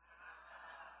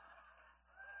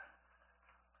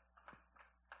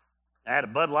 I had a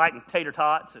Bud Light and tater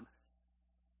tots, and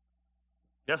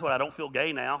guess what? I don't feel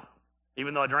gay now,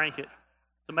 even though I drank it.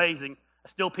 It's amazing. I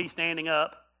still pee standing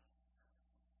up.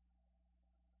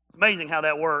 It's amazing how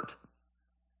that worked.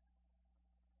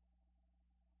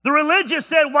 The religious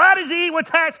said, why does he eat with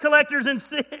tax collectors and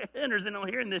sinners? And on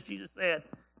hearing this, Jesus said,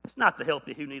 it's not the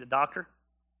healthy who need a doctor,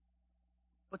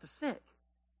 but the sick.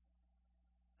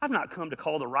 I've not come to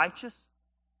call the righteous,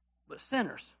 but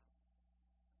sinners.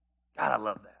 God, I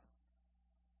love that.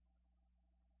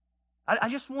 I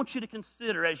just want you to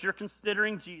consider, as you're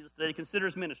considering Jesus today, consider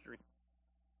his ministry.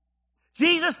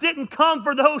 Jesus didn't come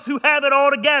for those who have it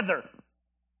all together.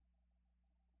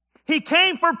 He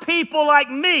came for people like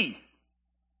me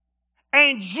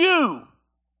and you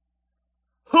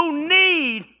who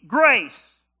need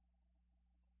grace.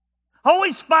 I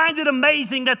always find it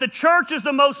amazing that the church is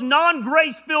the most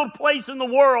non-grace-filled place in the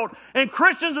world, and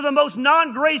Christians are the most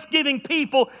non-grace-giving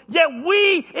people, yet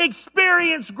we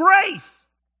experience grace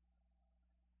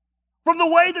from the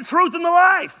way, the truth, and the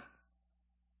life.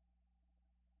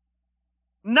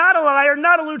 Not a liar,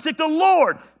 not a lunatic, the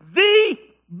Lord, the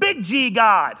big G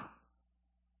God,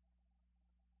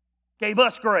 gave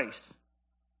us grace.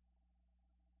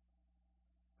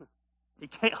 He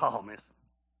came,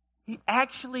 He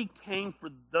actually came for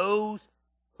those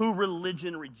who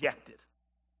religion rejected.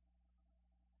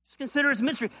 Just consider his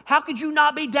ministry. How could you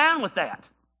not be down with that?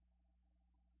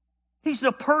 He's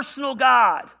a personal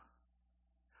God.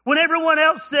 When everyone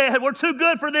else said, we're too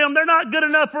good for them, they're not good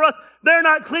enough for us, they're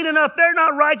not clean enough, they're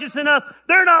not righteous enough,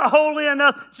 they're not holy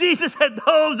enough, Jesus said,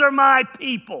 those are my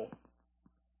people.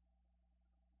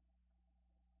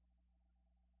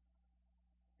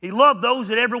 He loved those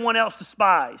that everyone else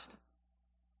despised.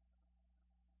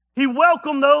 He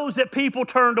welcomed those that people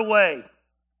turned away.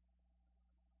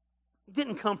 He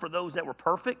didn't come for those that were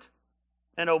perfect.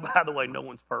 And oh, by the way, no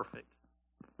one's perfect.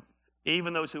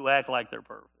 Even those who act like they're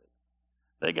perfect.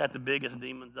 They got the biggest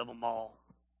demons of them all.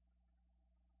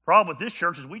 Problem with this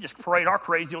church is we just parade our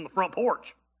crazy on the front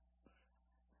porch.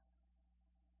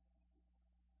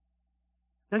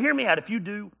 Now hear me out. If you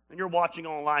do, and you're watching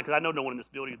online, because I know no one in this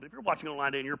building, but if you're watching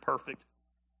online today and you're perfect,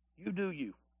 you do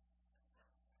you.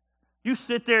 You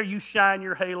sit there, you shine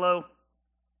your halo,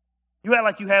 you act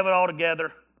like you have it all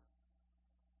together,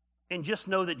 and just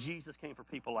know that Jesus came for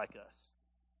people like us,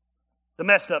 the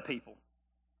messed up people.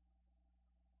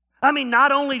 I mean,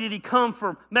 not only did he come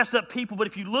for messed up people, but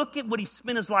if you look at what he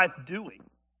spent his life doing,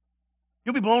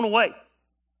 you'll be blown away.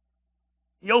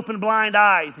 He opened blind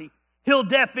eyes. He healed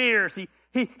deaf ears.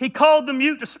 He called the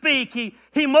mute to speak.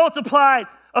 He multiplied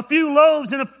a few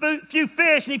loaves and a few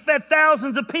fish, and he fed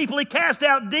thousands of people. He cast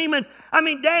out demons. I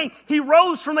mean, dang, he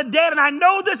rose from the dead, and I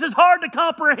know this is hard to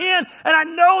comprehend, and I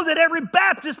know that every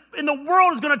Baptist in the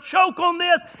world is going to choke on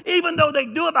this, even though they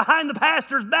do it behind the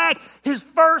pastor's back. His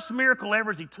first miracle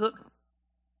ever is he took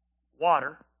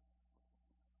water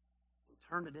and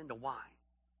turned it into wine.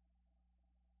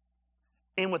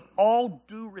 And with all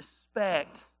due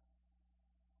respect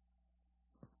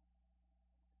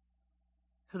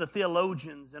to the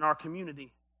theologians in our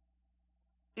community,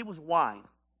 it was wine,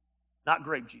 not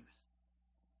grape juice.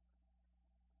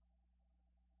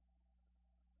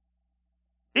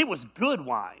 It was good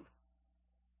wine,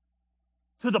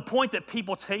 to the point that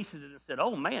people tasted it and said,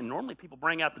 oh man, normally people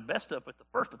bring out the best stuff at the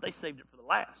first, but they saved it for the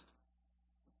last.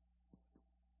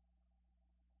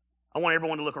 I want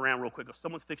everyone to look around real quick, because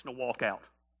someone's fixing to walk out.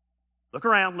 Look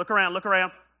around, look around, look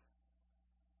around.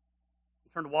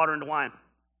 Turn the water into wine.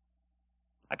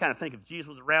 I kind of think if Jesus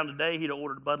was around today, he'd have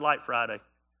ordered a Bud Light Friday.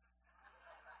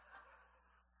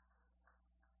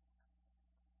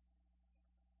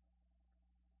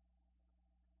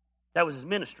 That was his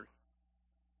ministry.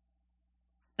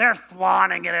 They're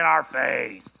flaunting it in our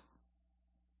face.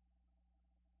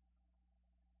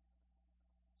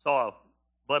 Saw a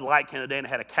Bud Light can today and it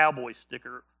had a Cowboys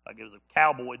sticker, like it was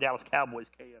a Dallas Cowboys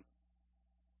can.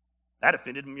 That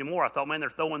offended me more. I thought, man, they're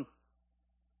throwing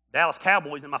Dallas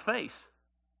Cowboys in my face.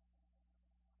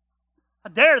 How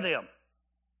dare them?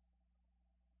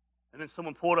 And then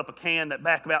someone pulled up a can that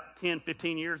back about 10,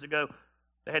 15 years ago,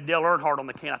 they had Dale Earnhardt on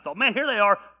the can. I thought, man, here they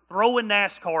are throwing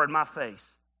NASCAR in my face.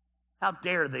 How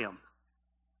dare them?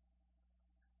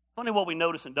 Funny what we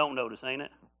notice and don't notice, ain't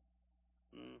it?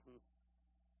 Mm-hmm.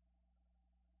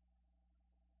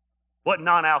 What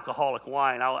non-alcoholic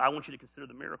wine? I want you to consider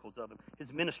the miracles of him,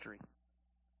 his ministry.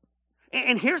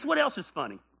 And here's what else is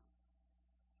funny.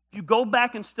 If you go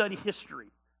back and study history,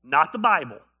 not the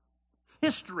Bible,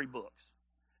 history books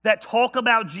that talk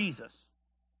about Jesus,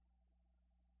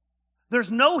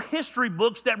 there's no history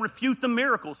books that refute the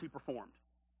miracles he performed.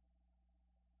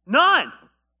 None.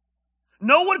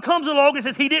 No one comes along and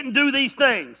says he didn't do these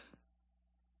things.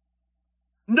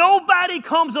 Nobody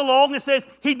comes along and says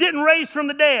he didn't raise from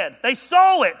the dead. They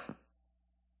saw it.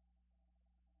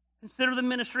 Consider the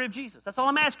ministry of Jesus. That's all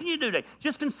I'm asking you to do today.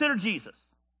 Just consider Jesus.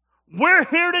 We're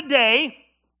here today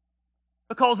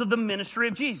because of the ministry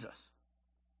of Jesus.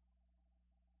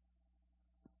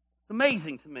 It's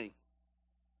amazing to me.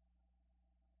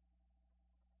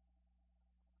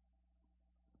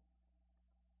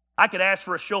 I could ask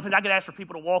for a show of hands. I could ask for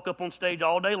people to walk up on stage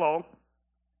all day long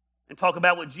and talk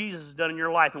about what Jesus has done in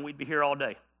your life, and we'd be here all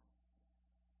day.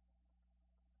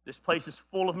 This place is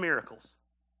full of miracles.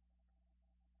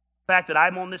 The fact that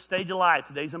I'm on this stage alive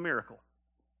today is a miracle.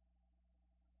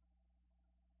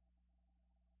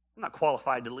 I'm not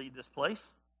qualified to lead this place.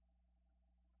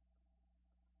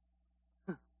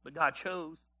 But God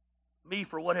chose me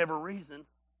for whatever reason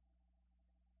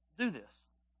to do this.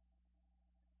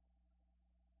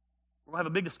 We're going to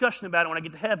have a big discussion about it when I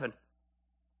get to heaven.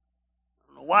 I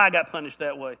don't know why I got punished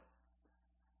that way.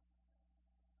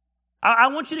 I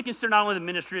want you to consider not only the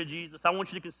ministry of Jesus, I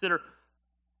want you to consider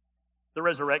the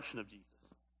resurrection of Jesus.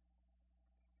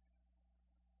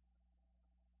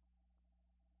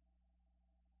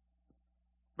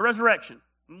 The resurrection.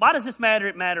 Why does this matter?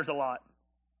 It matters a lot.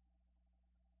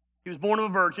 He was born of a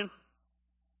virgin.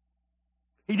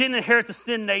 He didn't inherit the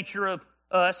sin nature of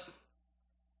us.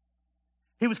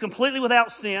 He was completely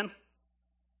without sin.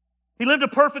 He lived a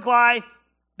perfect life,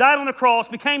 died on the cross,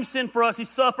 became sin for us. He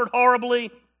suffered horribly.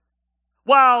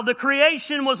 While the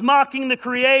creation was mocking the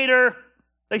Creator,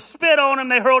 they spit on him,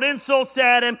 they hurled insults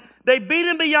at him, they beat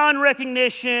him beyond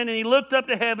recognition, and he looked up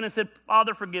to heaven and said,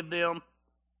 Father, forgive them.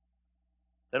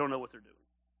 They don't know what they're doing.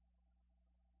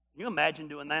 Can you imagine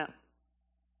doing that?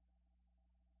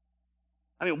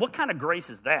 I mean, what kind of grace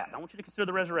is that? I want you to consider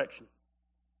the resurrection.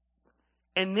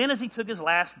 And then as he took his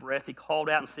last breath, he called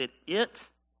out and said, it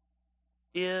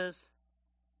is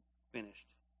finished.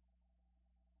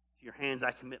 To your hands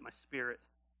I commit my spirit.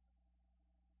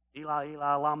 Eli,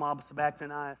 Eli, lama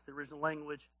sabachthani, the original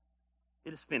language.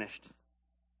 It is finished.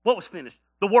 What was finished?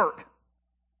 The work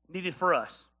needed for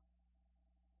us.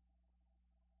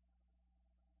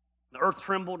 The earth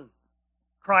trembled and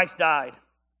Christ died.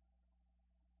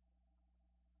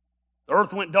 The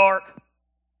earth went dark.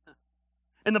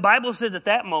 And the Bible says at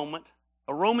that moment,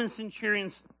 a Roman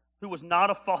centurion who was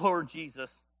not a follower of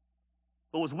Jesus,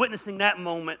 but was witnessing that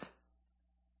moment,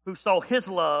 who saw his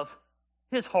love,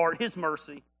 his heart, his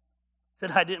mercy,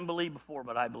 said, I didn't believe before,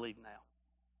 but I believe now.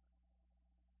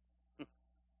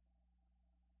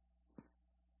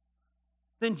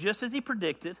 Then just as he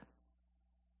predicted,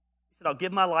 he said, I'll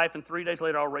give my life, and 3 days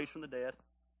later I'll raise from the dead.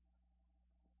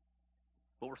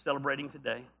 What we're celebrating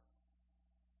today.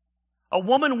 A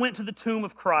woman went to the tomb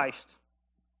of Christ,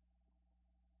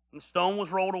 and the stone was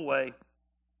rolled away.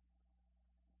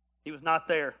 He was not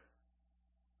there.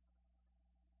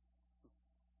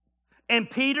 And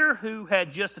Peter, who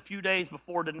had just a few days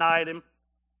before denied him,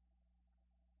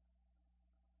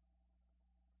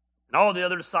 and all the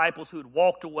other disciples who had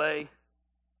walked away,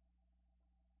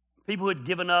 people who had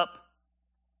given up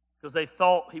because they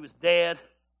thought he was dead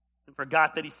and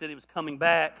forgot that he said he was coming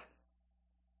back.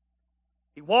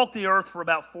 He walked the earth for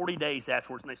about 40 days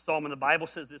afterwards, and they saw him, and the Bible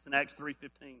says this in Acts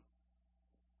 3:15.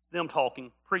 Them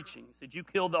talking, preaching. He said, you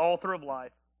killed the author of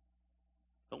life.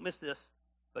 Don't miss this.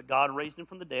 But God raised him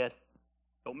from the dead.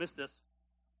 Don't miss this.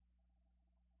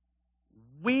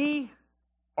 We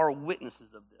are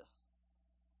witnesses of this.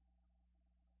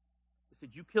 He said,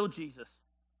 you killed Jesus.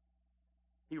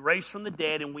 He raised from the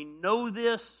dead, and we know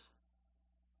this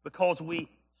because we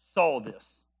saw this.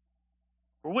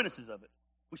 We're witnesses of it.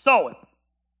 We saw it.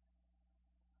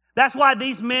 That's why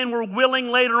these men were willing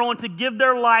later on to give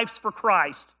their lives for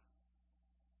Christ.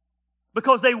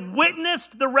 Because they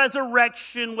witnessed the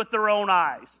resurrection with their own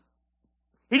eyes.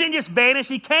 He didn't just vanish.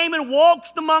 He came and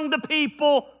walked among the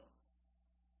people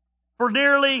for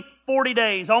nearly 40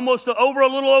 days, almost a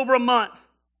little over a month.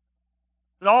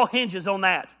 It all hinges on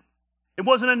that. It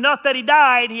wasn't enough that he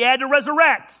died, he had to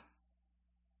resurrect.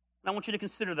 And I want you to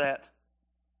consider that.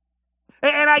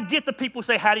 And I get the people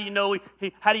say, how do you know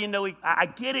I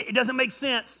get it. It doesn't make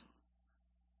sense.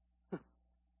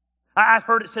 I've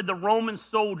heard it said the Roman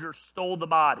soldiers stole the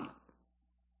body.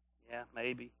 Yeah,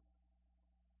 maybe.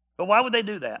 But why would they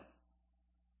do that?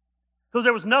 Because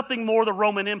there was nothing more the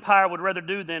Roman Empire would rather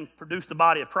do than produce the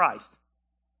body of Christ.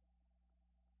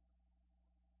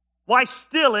 Why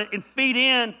steal it and feed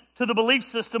in to the belief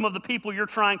system of the people you're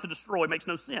trying to destroy? It makes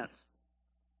no sense.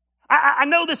 I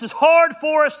know this is hard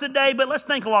for us today, but let's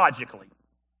think logically.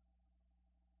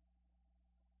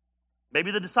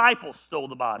 Maybe the disciples stole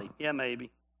the body. Yeah,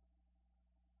 maybe.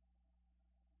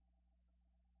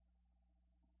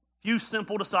 Few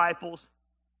simple disciples,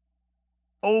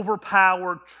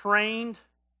 overpowered, trained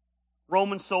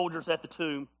Roman soldiers at the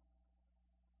tomb,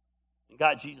 and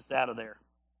got Jesus out of there.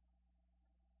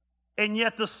 And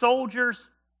yet the soldiers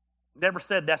never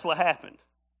said that's what happened.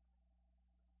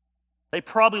 They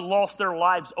probably lost their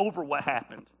lives over what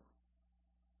happened.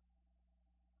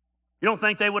 You don't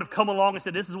think they would have come along and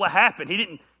said, this is what happened. He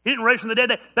didn't raise from the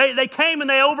dead. They came and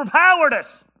they overpowered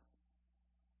us.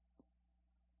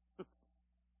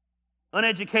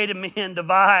 Uneducated men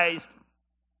devised.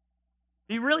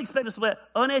 Do you really expect us to let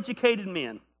uneducated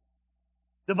men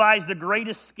devise the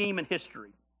greatest scheme in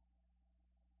history?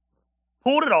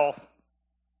 Pulled it off.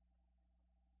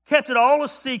 Kept it all a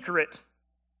secret.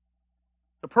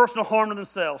 The personal harm to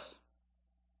themselves.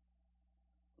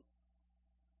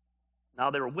 Now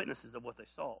they were witnesses of what they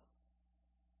saw.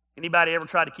 Anybody ever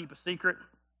tried to keep a secret?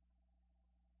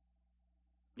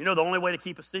 You know the only way to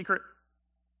keep a secret?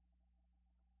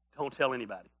 Don't tell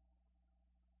anybody.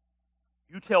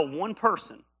 You tell one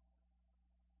person,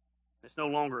 it's no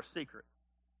longer a secret.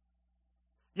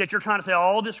 Yet you're trying to say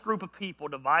all this group of people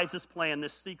devised this plan,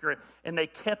 this secret, and they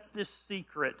kept this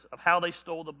secret of how they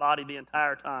stole the body the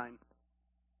entire time.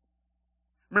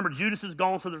 Remember, Judas is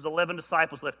gone, so there's 11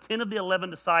 disciples left. 10 of the 11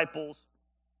 disciples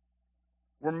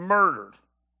were murdered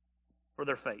for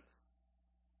their faith.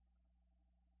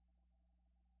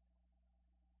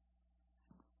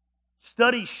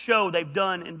 Studies show, they've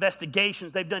done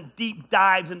investigations, they've done deep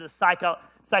dives into the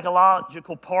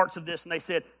psychological parts of this, and they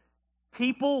said,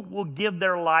 people will give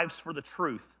their lives for the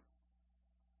truth,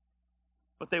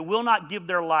 but they will not give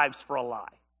their lives for a lie.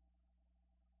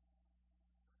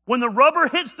 When the rubber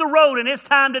hits the road and it's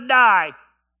time to die,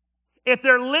 if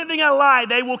they're living a lie,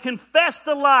 they will confess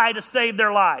the lie to save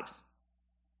their lives.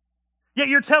 Yet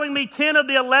you're telling me 10 of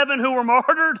the 11 who were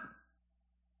martyred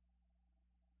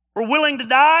were willing to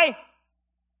die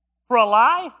for a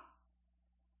lie?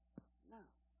 No.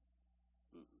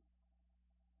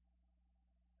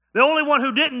 The only one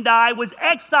who didn't die was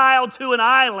exiled to an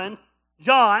island,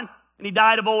 John, and he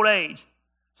died of old age.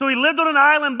 So he lived on an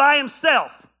island by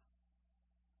himself.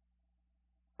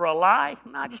 For a lie?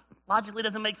 No, just logically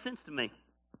doesn't make sense to me.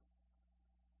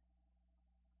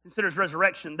 Consider his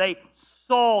resurrection. They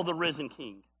saw the risen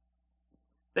King.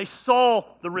 They saw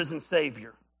the risen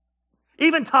Savior.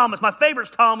 Even Thomas, my favorite is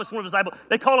Thomas, one of his disciples,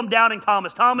 they call him Doubting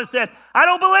Thomas. Thomas said, I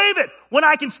don't believe it. When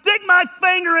I can stick my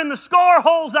finger in the scar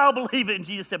holes, I'll believe it. And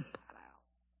Jesus said, pow.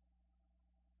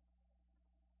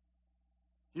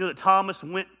 You know that Thomas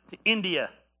went to India,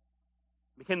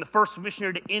 became the first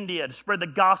missionary to India to spread the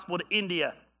gospel to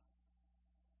India.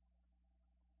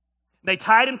 They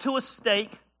tied him to a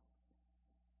stake,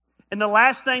 and the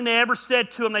last thing they ever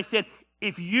said to him, they said,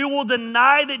 if you will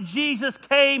deny that Jesus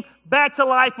came back to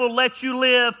life, we'll let you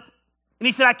live. And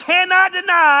he said, I cannot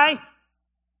deny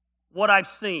what I've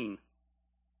seen.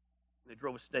 They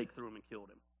drove a stake through him and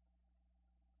killed him.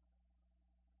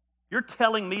 You're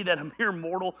telling me that a mere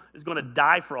mortal is going to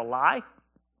die for a lie?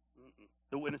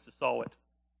 The witnesses saw it.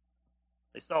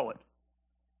 They saw it.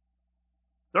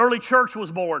 The early church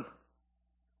was born.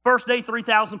 First day,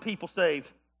 3,000 people saved.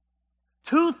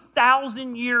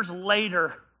 2,000 years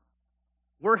later,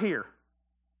 we're here.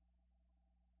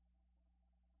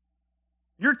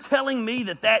 You're telling me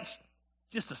that that's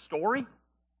just a story?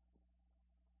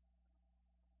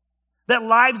 That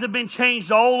lives have been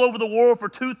changed all over the world for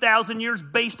 2,000 years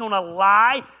based on a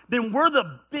lie? Then we're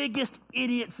the biggest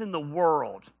idiots in the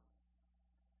world.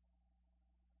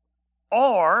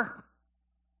 Or,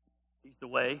 he's the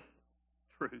way,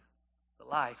 truth, the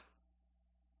life.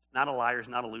 He's not a liar, he's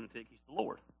not a lunatic, he's the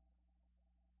Lord.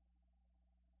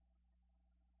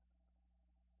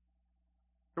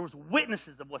 There was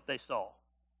witnesses of what they saw.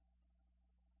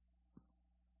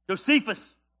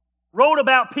 Josephus wrote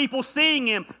about people seeing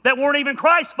him that weren't even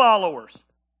Christ followers.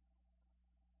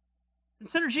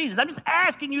 Consider Jesus. I'm just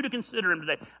asking you to consider him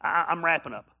today. I'm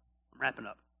wrapping up.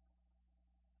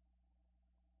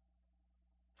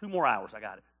 2 more hours, I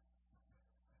got it.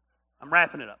 I'm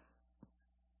wrapping it up.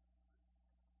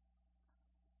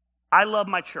 I love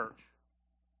my church.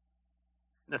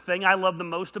 The thing I love the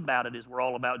most about it is we're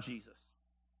all about Jesus.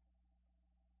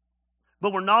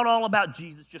 But we're not all about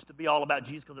Jesus just to be all about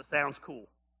Jesus because it sounds cool.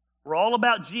 We're all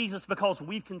about Jesus because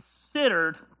we've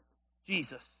considered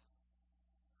Jesus.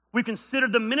 We've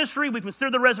considered the ministry. We've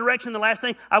considered the resurrection. The last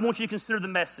thing, I want you to consider the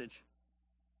message.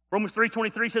 Romans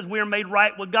 3:23 says we are made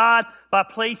right with God by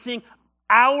placing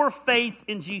our faith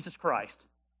in Jesus Christ.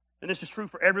 And this is true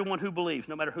for everyone who believes,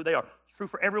 no matter who they are. It's true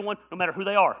for everyone, no matter who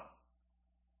they are.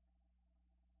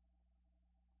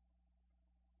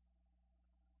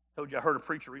 I told you I heard a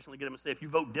preacher recently get him and say, if you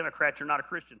vote Democrat, you're not a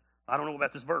Christian. I don't know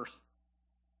about this verse. It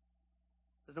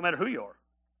says no matter who you are.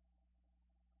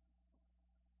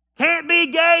 Can't be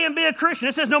gay and be a Christian.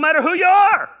 It says no matter who you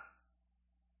are.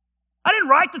 I didn't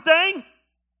write the thing.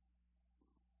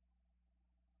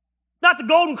 Not the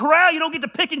Golden Corral. You don't get to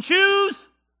pick and choose.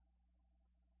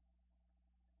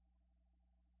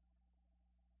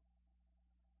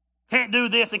 Can't do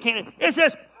this and can't. It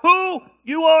says who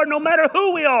you are, no matter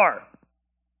who we are.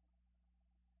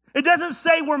 It doesn't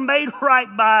say we're made right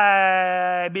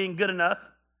by being good enough,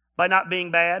 by not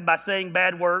being bad, by saying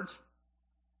bad words.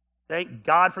 Thank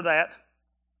God for that.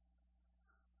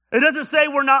 It doesn't say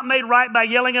we're not made right by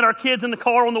yelling at our kids in the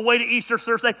car on the way to Easter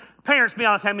service. Parents, be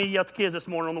honest, how many yelled at the kids this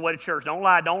morning on the way to church? Don't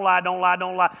lie, don't lie, don't lie,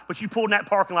 don't lie. But you pulled in that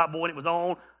parking lot, boy, and it was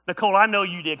on. Nicole, I know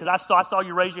you did because I saw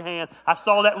you raise your hand. I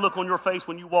saw that look on your face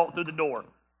when you walked through the door.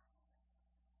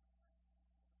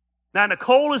 Now,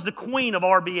 Nicole is the queen of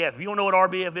RBF. If you don't know what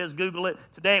RBF is, Google it.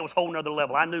 Today it was a whole nother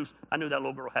level. I knew that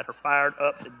little girl had her fired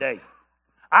up today.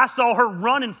 I saw her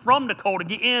running from Nicole to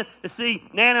get in to see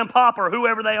Nana and Papa or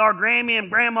whoever they are, Grammy and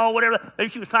Grandma, whatever. Maybe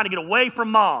she was trying to get away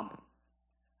from Mom.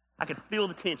 I could feel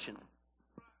the tension.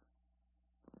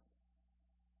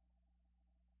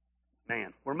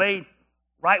 Man, we're made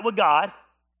right with God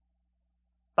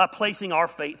by placing our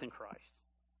faith in Christ.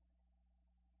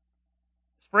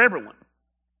 It's for everyone.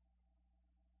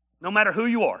 No matter who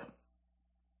you are.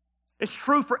 It's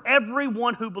true for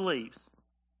everyone who believes.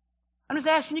 I'm just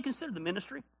asking you to consider the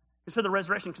ministry, consider the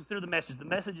resurrection, consider the message. The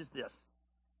message is this.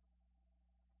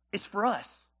 It's for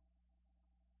us.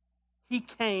 He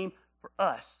came for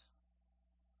us.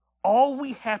 All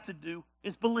we have to do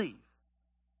is believe.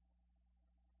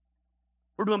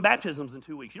 We're doing baptisms in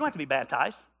 2 weeks. You don't have to be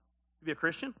baptized to be a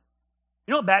Christian.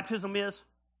 You know what baptism is?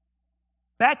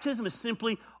 Baptism is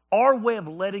simply our way of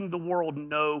letting the world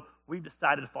know we've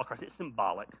decided to follow Christ. It's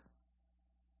symbolic.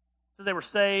 So they were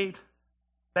saved,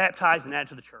 baptized, and added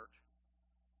to the church.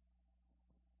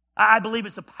 I believe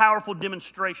it's a powerful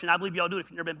demonstration. I believe y'all do it.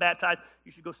 If you've never been baptized,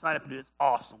 you should go sign up and do it. It's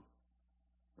awesome.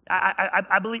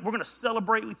 I believe we're going to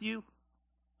celebrate with you.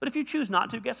 But if you choose not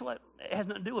to, guess what? It has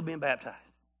nothing to do with being baptized.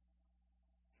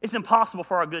 It's impossible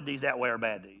for our good deeds that way or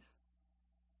bad deeds.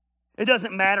 It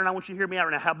doesn't matter, and I want you to hear me out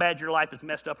right now, how bad your life is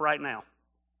messed up right now.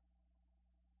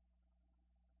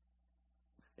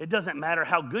 It doesn't matter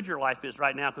how good your life is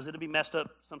right now because it'll be messed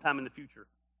up sometime in the future.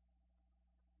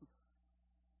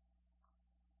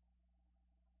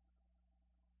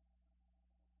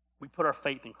 We put our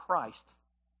faith in Christ.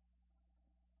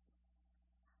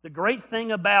 The great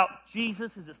thing about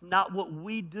Jesus is it's not what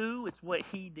we do, it's what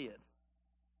He did.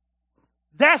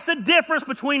 That's the difference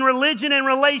between religion and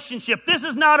relationship. This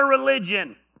is not a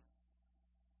religion.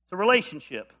 It's a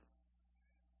relationship.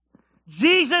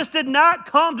 Jesus did not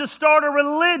come to start a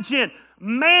religion.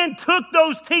 Man took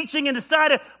those teachings and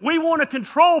decided we want to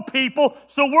control people,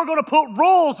 so we're going to put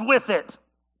rules with it.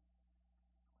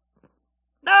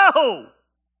 No!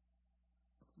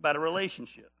 It's about a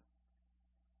relationship.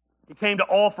 He came to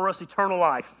offer us eternal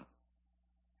life.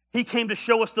 He came to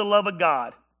show us the love of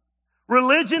God.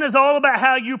 Religion is all about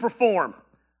how you perform.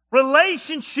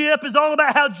 Relationship is all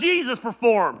about how Jesus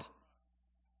performed.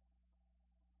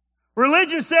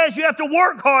 Religion says you have to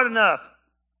work hard enough.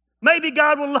 Maybe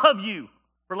God will love you.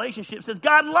 Relationship says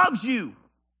God loves you.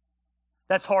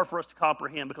 That's hard for us to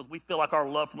comprehend because we feel like our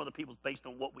love from other people is based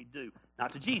on what we do,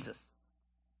 not to Jesus.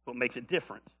 That's what makes it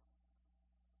different.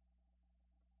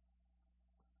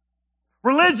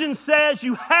 Religion says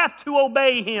you have to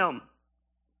obey Him.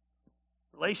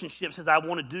 Relationship says I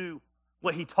want to do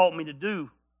what He taught me to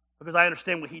do because I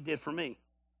understand what He did for me.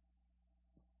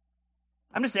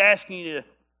 I'm just asking you to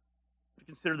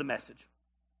consider the message.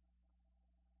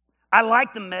 I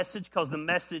like the message because the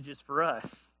message is for us.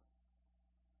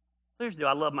 Here's the deal.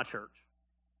 I love my church.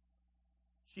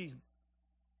 She's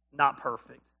not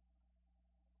perfect.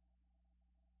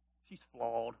 She's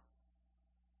flawed.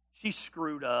 She's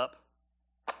screwed up.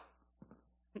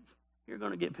 You're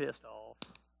going to get pissed off.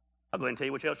 I'll go ahead and tell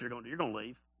you what else you're going to do. You're going to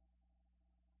leave.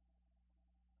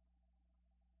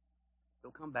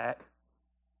 They'll come back.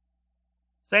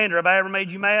 Sandra, have I ever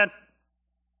made you mad?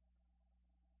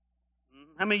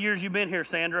 How many years you been here,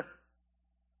 Sandra?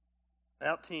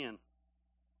 About 10.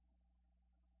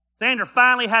 Sandra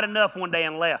finally had enough one day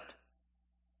and left.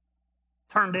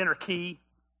 Turned in her key.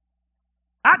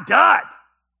 I'm done.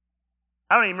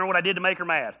 I don't even remember what I did to make her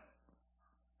mad.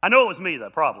 I know it was me, though,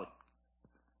 probably.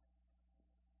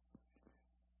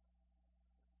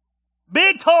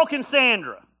 Big talking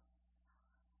Sandra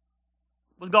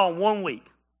was gone 1 week.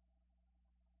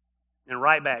 And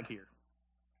right back here.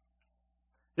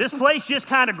 This place just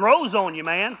kind of grows on you,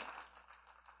 man.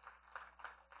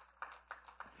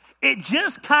 It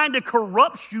just kind of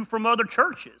corrupts you from other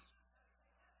churches.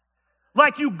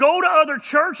 Like you go to other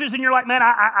churches and you're like, man,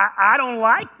 I don't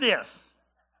like this.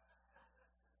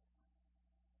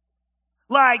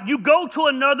 Like you go to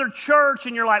another church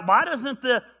and you're like, why doesn't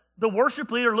the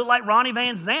worship leader look like Ronnie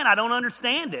Van Zant? I don't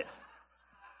understand it.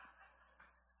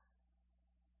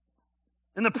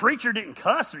 And the preacher didn't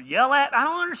cuss or yell at. I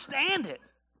don't understand it.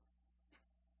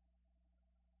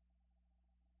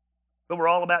 But we're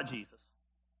all about Jesus.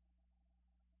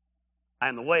 I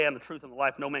am the way, I am the truth, and the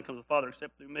life. No man comes to the Father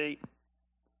except through me.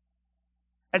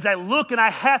 As I look and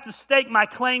I have to stake my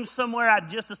claim somewhere, I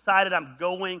just decided I'm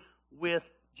going with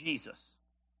Jesus.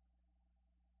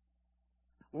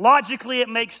 Logically, it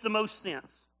makes the most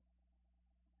sense.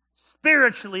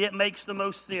 Spiritually, it makes the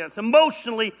most sense.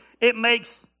 Emotionally, it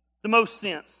makes the most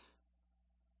sense.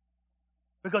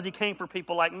 Because he came for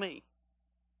people like me.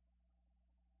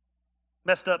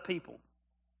 Messed up people.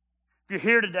 If you're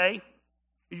here today,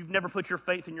 if you've never put your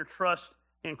faith and your trust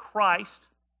in Christ,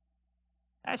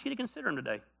 I ask you to consider him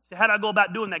today. Say, how do I go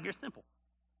about doing that? You're simple.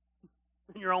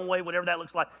 In your own way, whatever that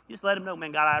looks like. You just let him know,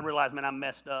 man, God, I realize, man, I'm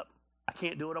messed up. I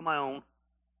can't do it on my own.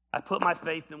 I put my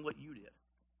faith in what you did. The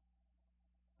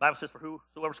Bible says, for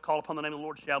whosoever's called upon the name of the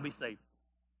Lord shall be saved.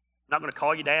 I'm not going to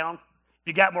call you down. If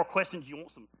you got more questions, you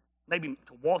want some, maybe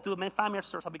to walk through it, man, find me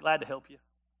after service. I'll be glad to help you.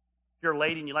 If you're a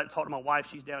lady and you'd like to talk to my wife,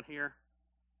 she's down here.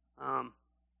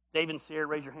 David and Sarah,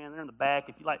 raise your hand. They're in the back.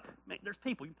 If you like, man, there's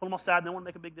people. You can pull them aside and they don't want to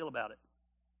make a big deal about it.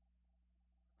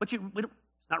 But it's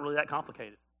not really that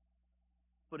complicated.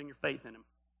 Putting your faith in him.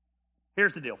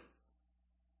 Here's the deal.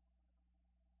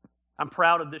 I'm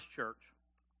proud of this church.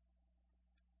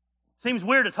 Seems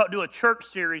weird to do a church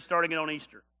series starting it on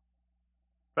Easter.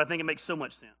 But I think it makes so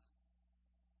much sense.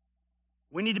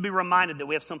 We need to be reminded that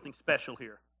we have something special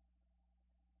here.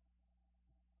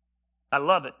 I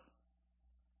love it.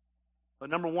 But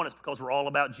number one, it's because we're all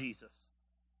about Jesus.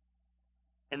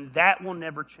 And that will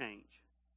never change.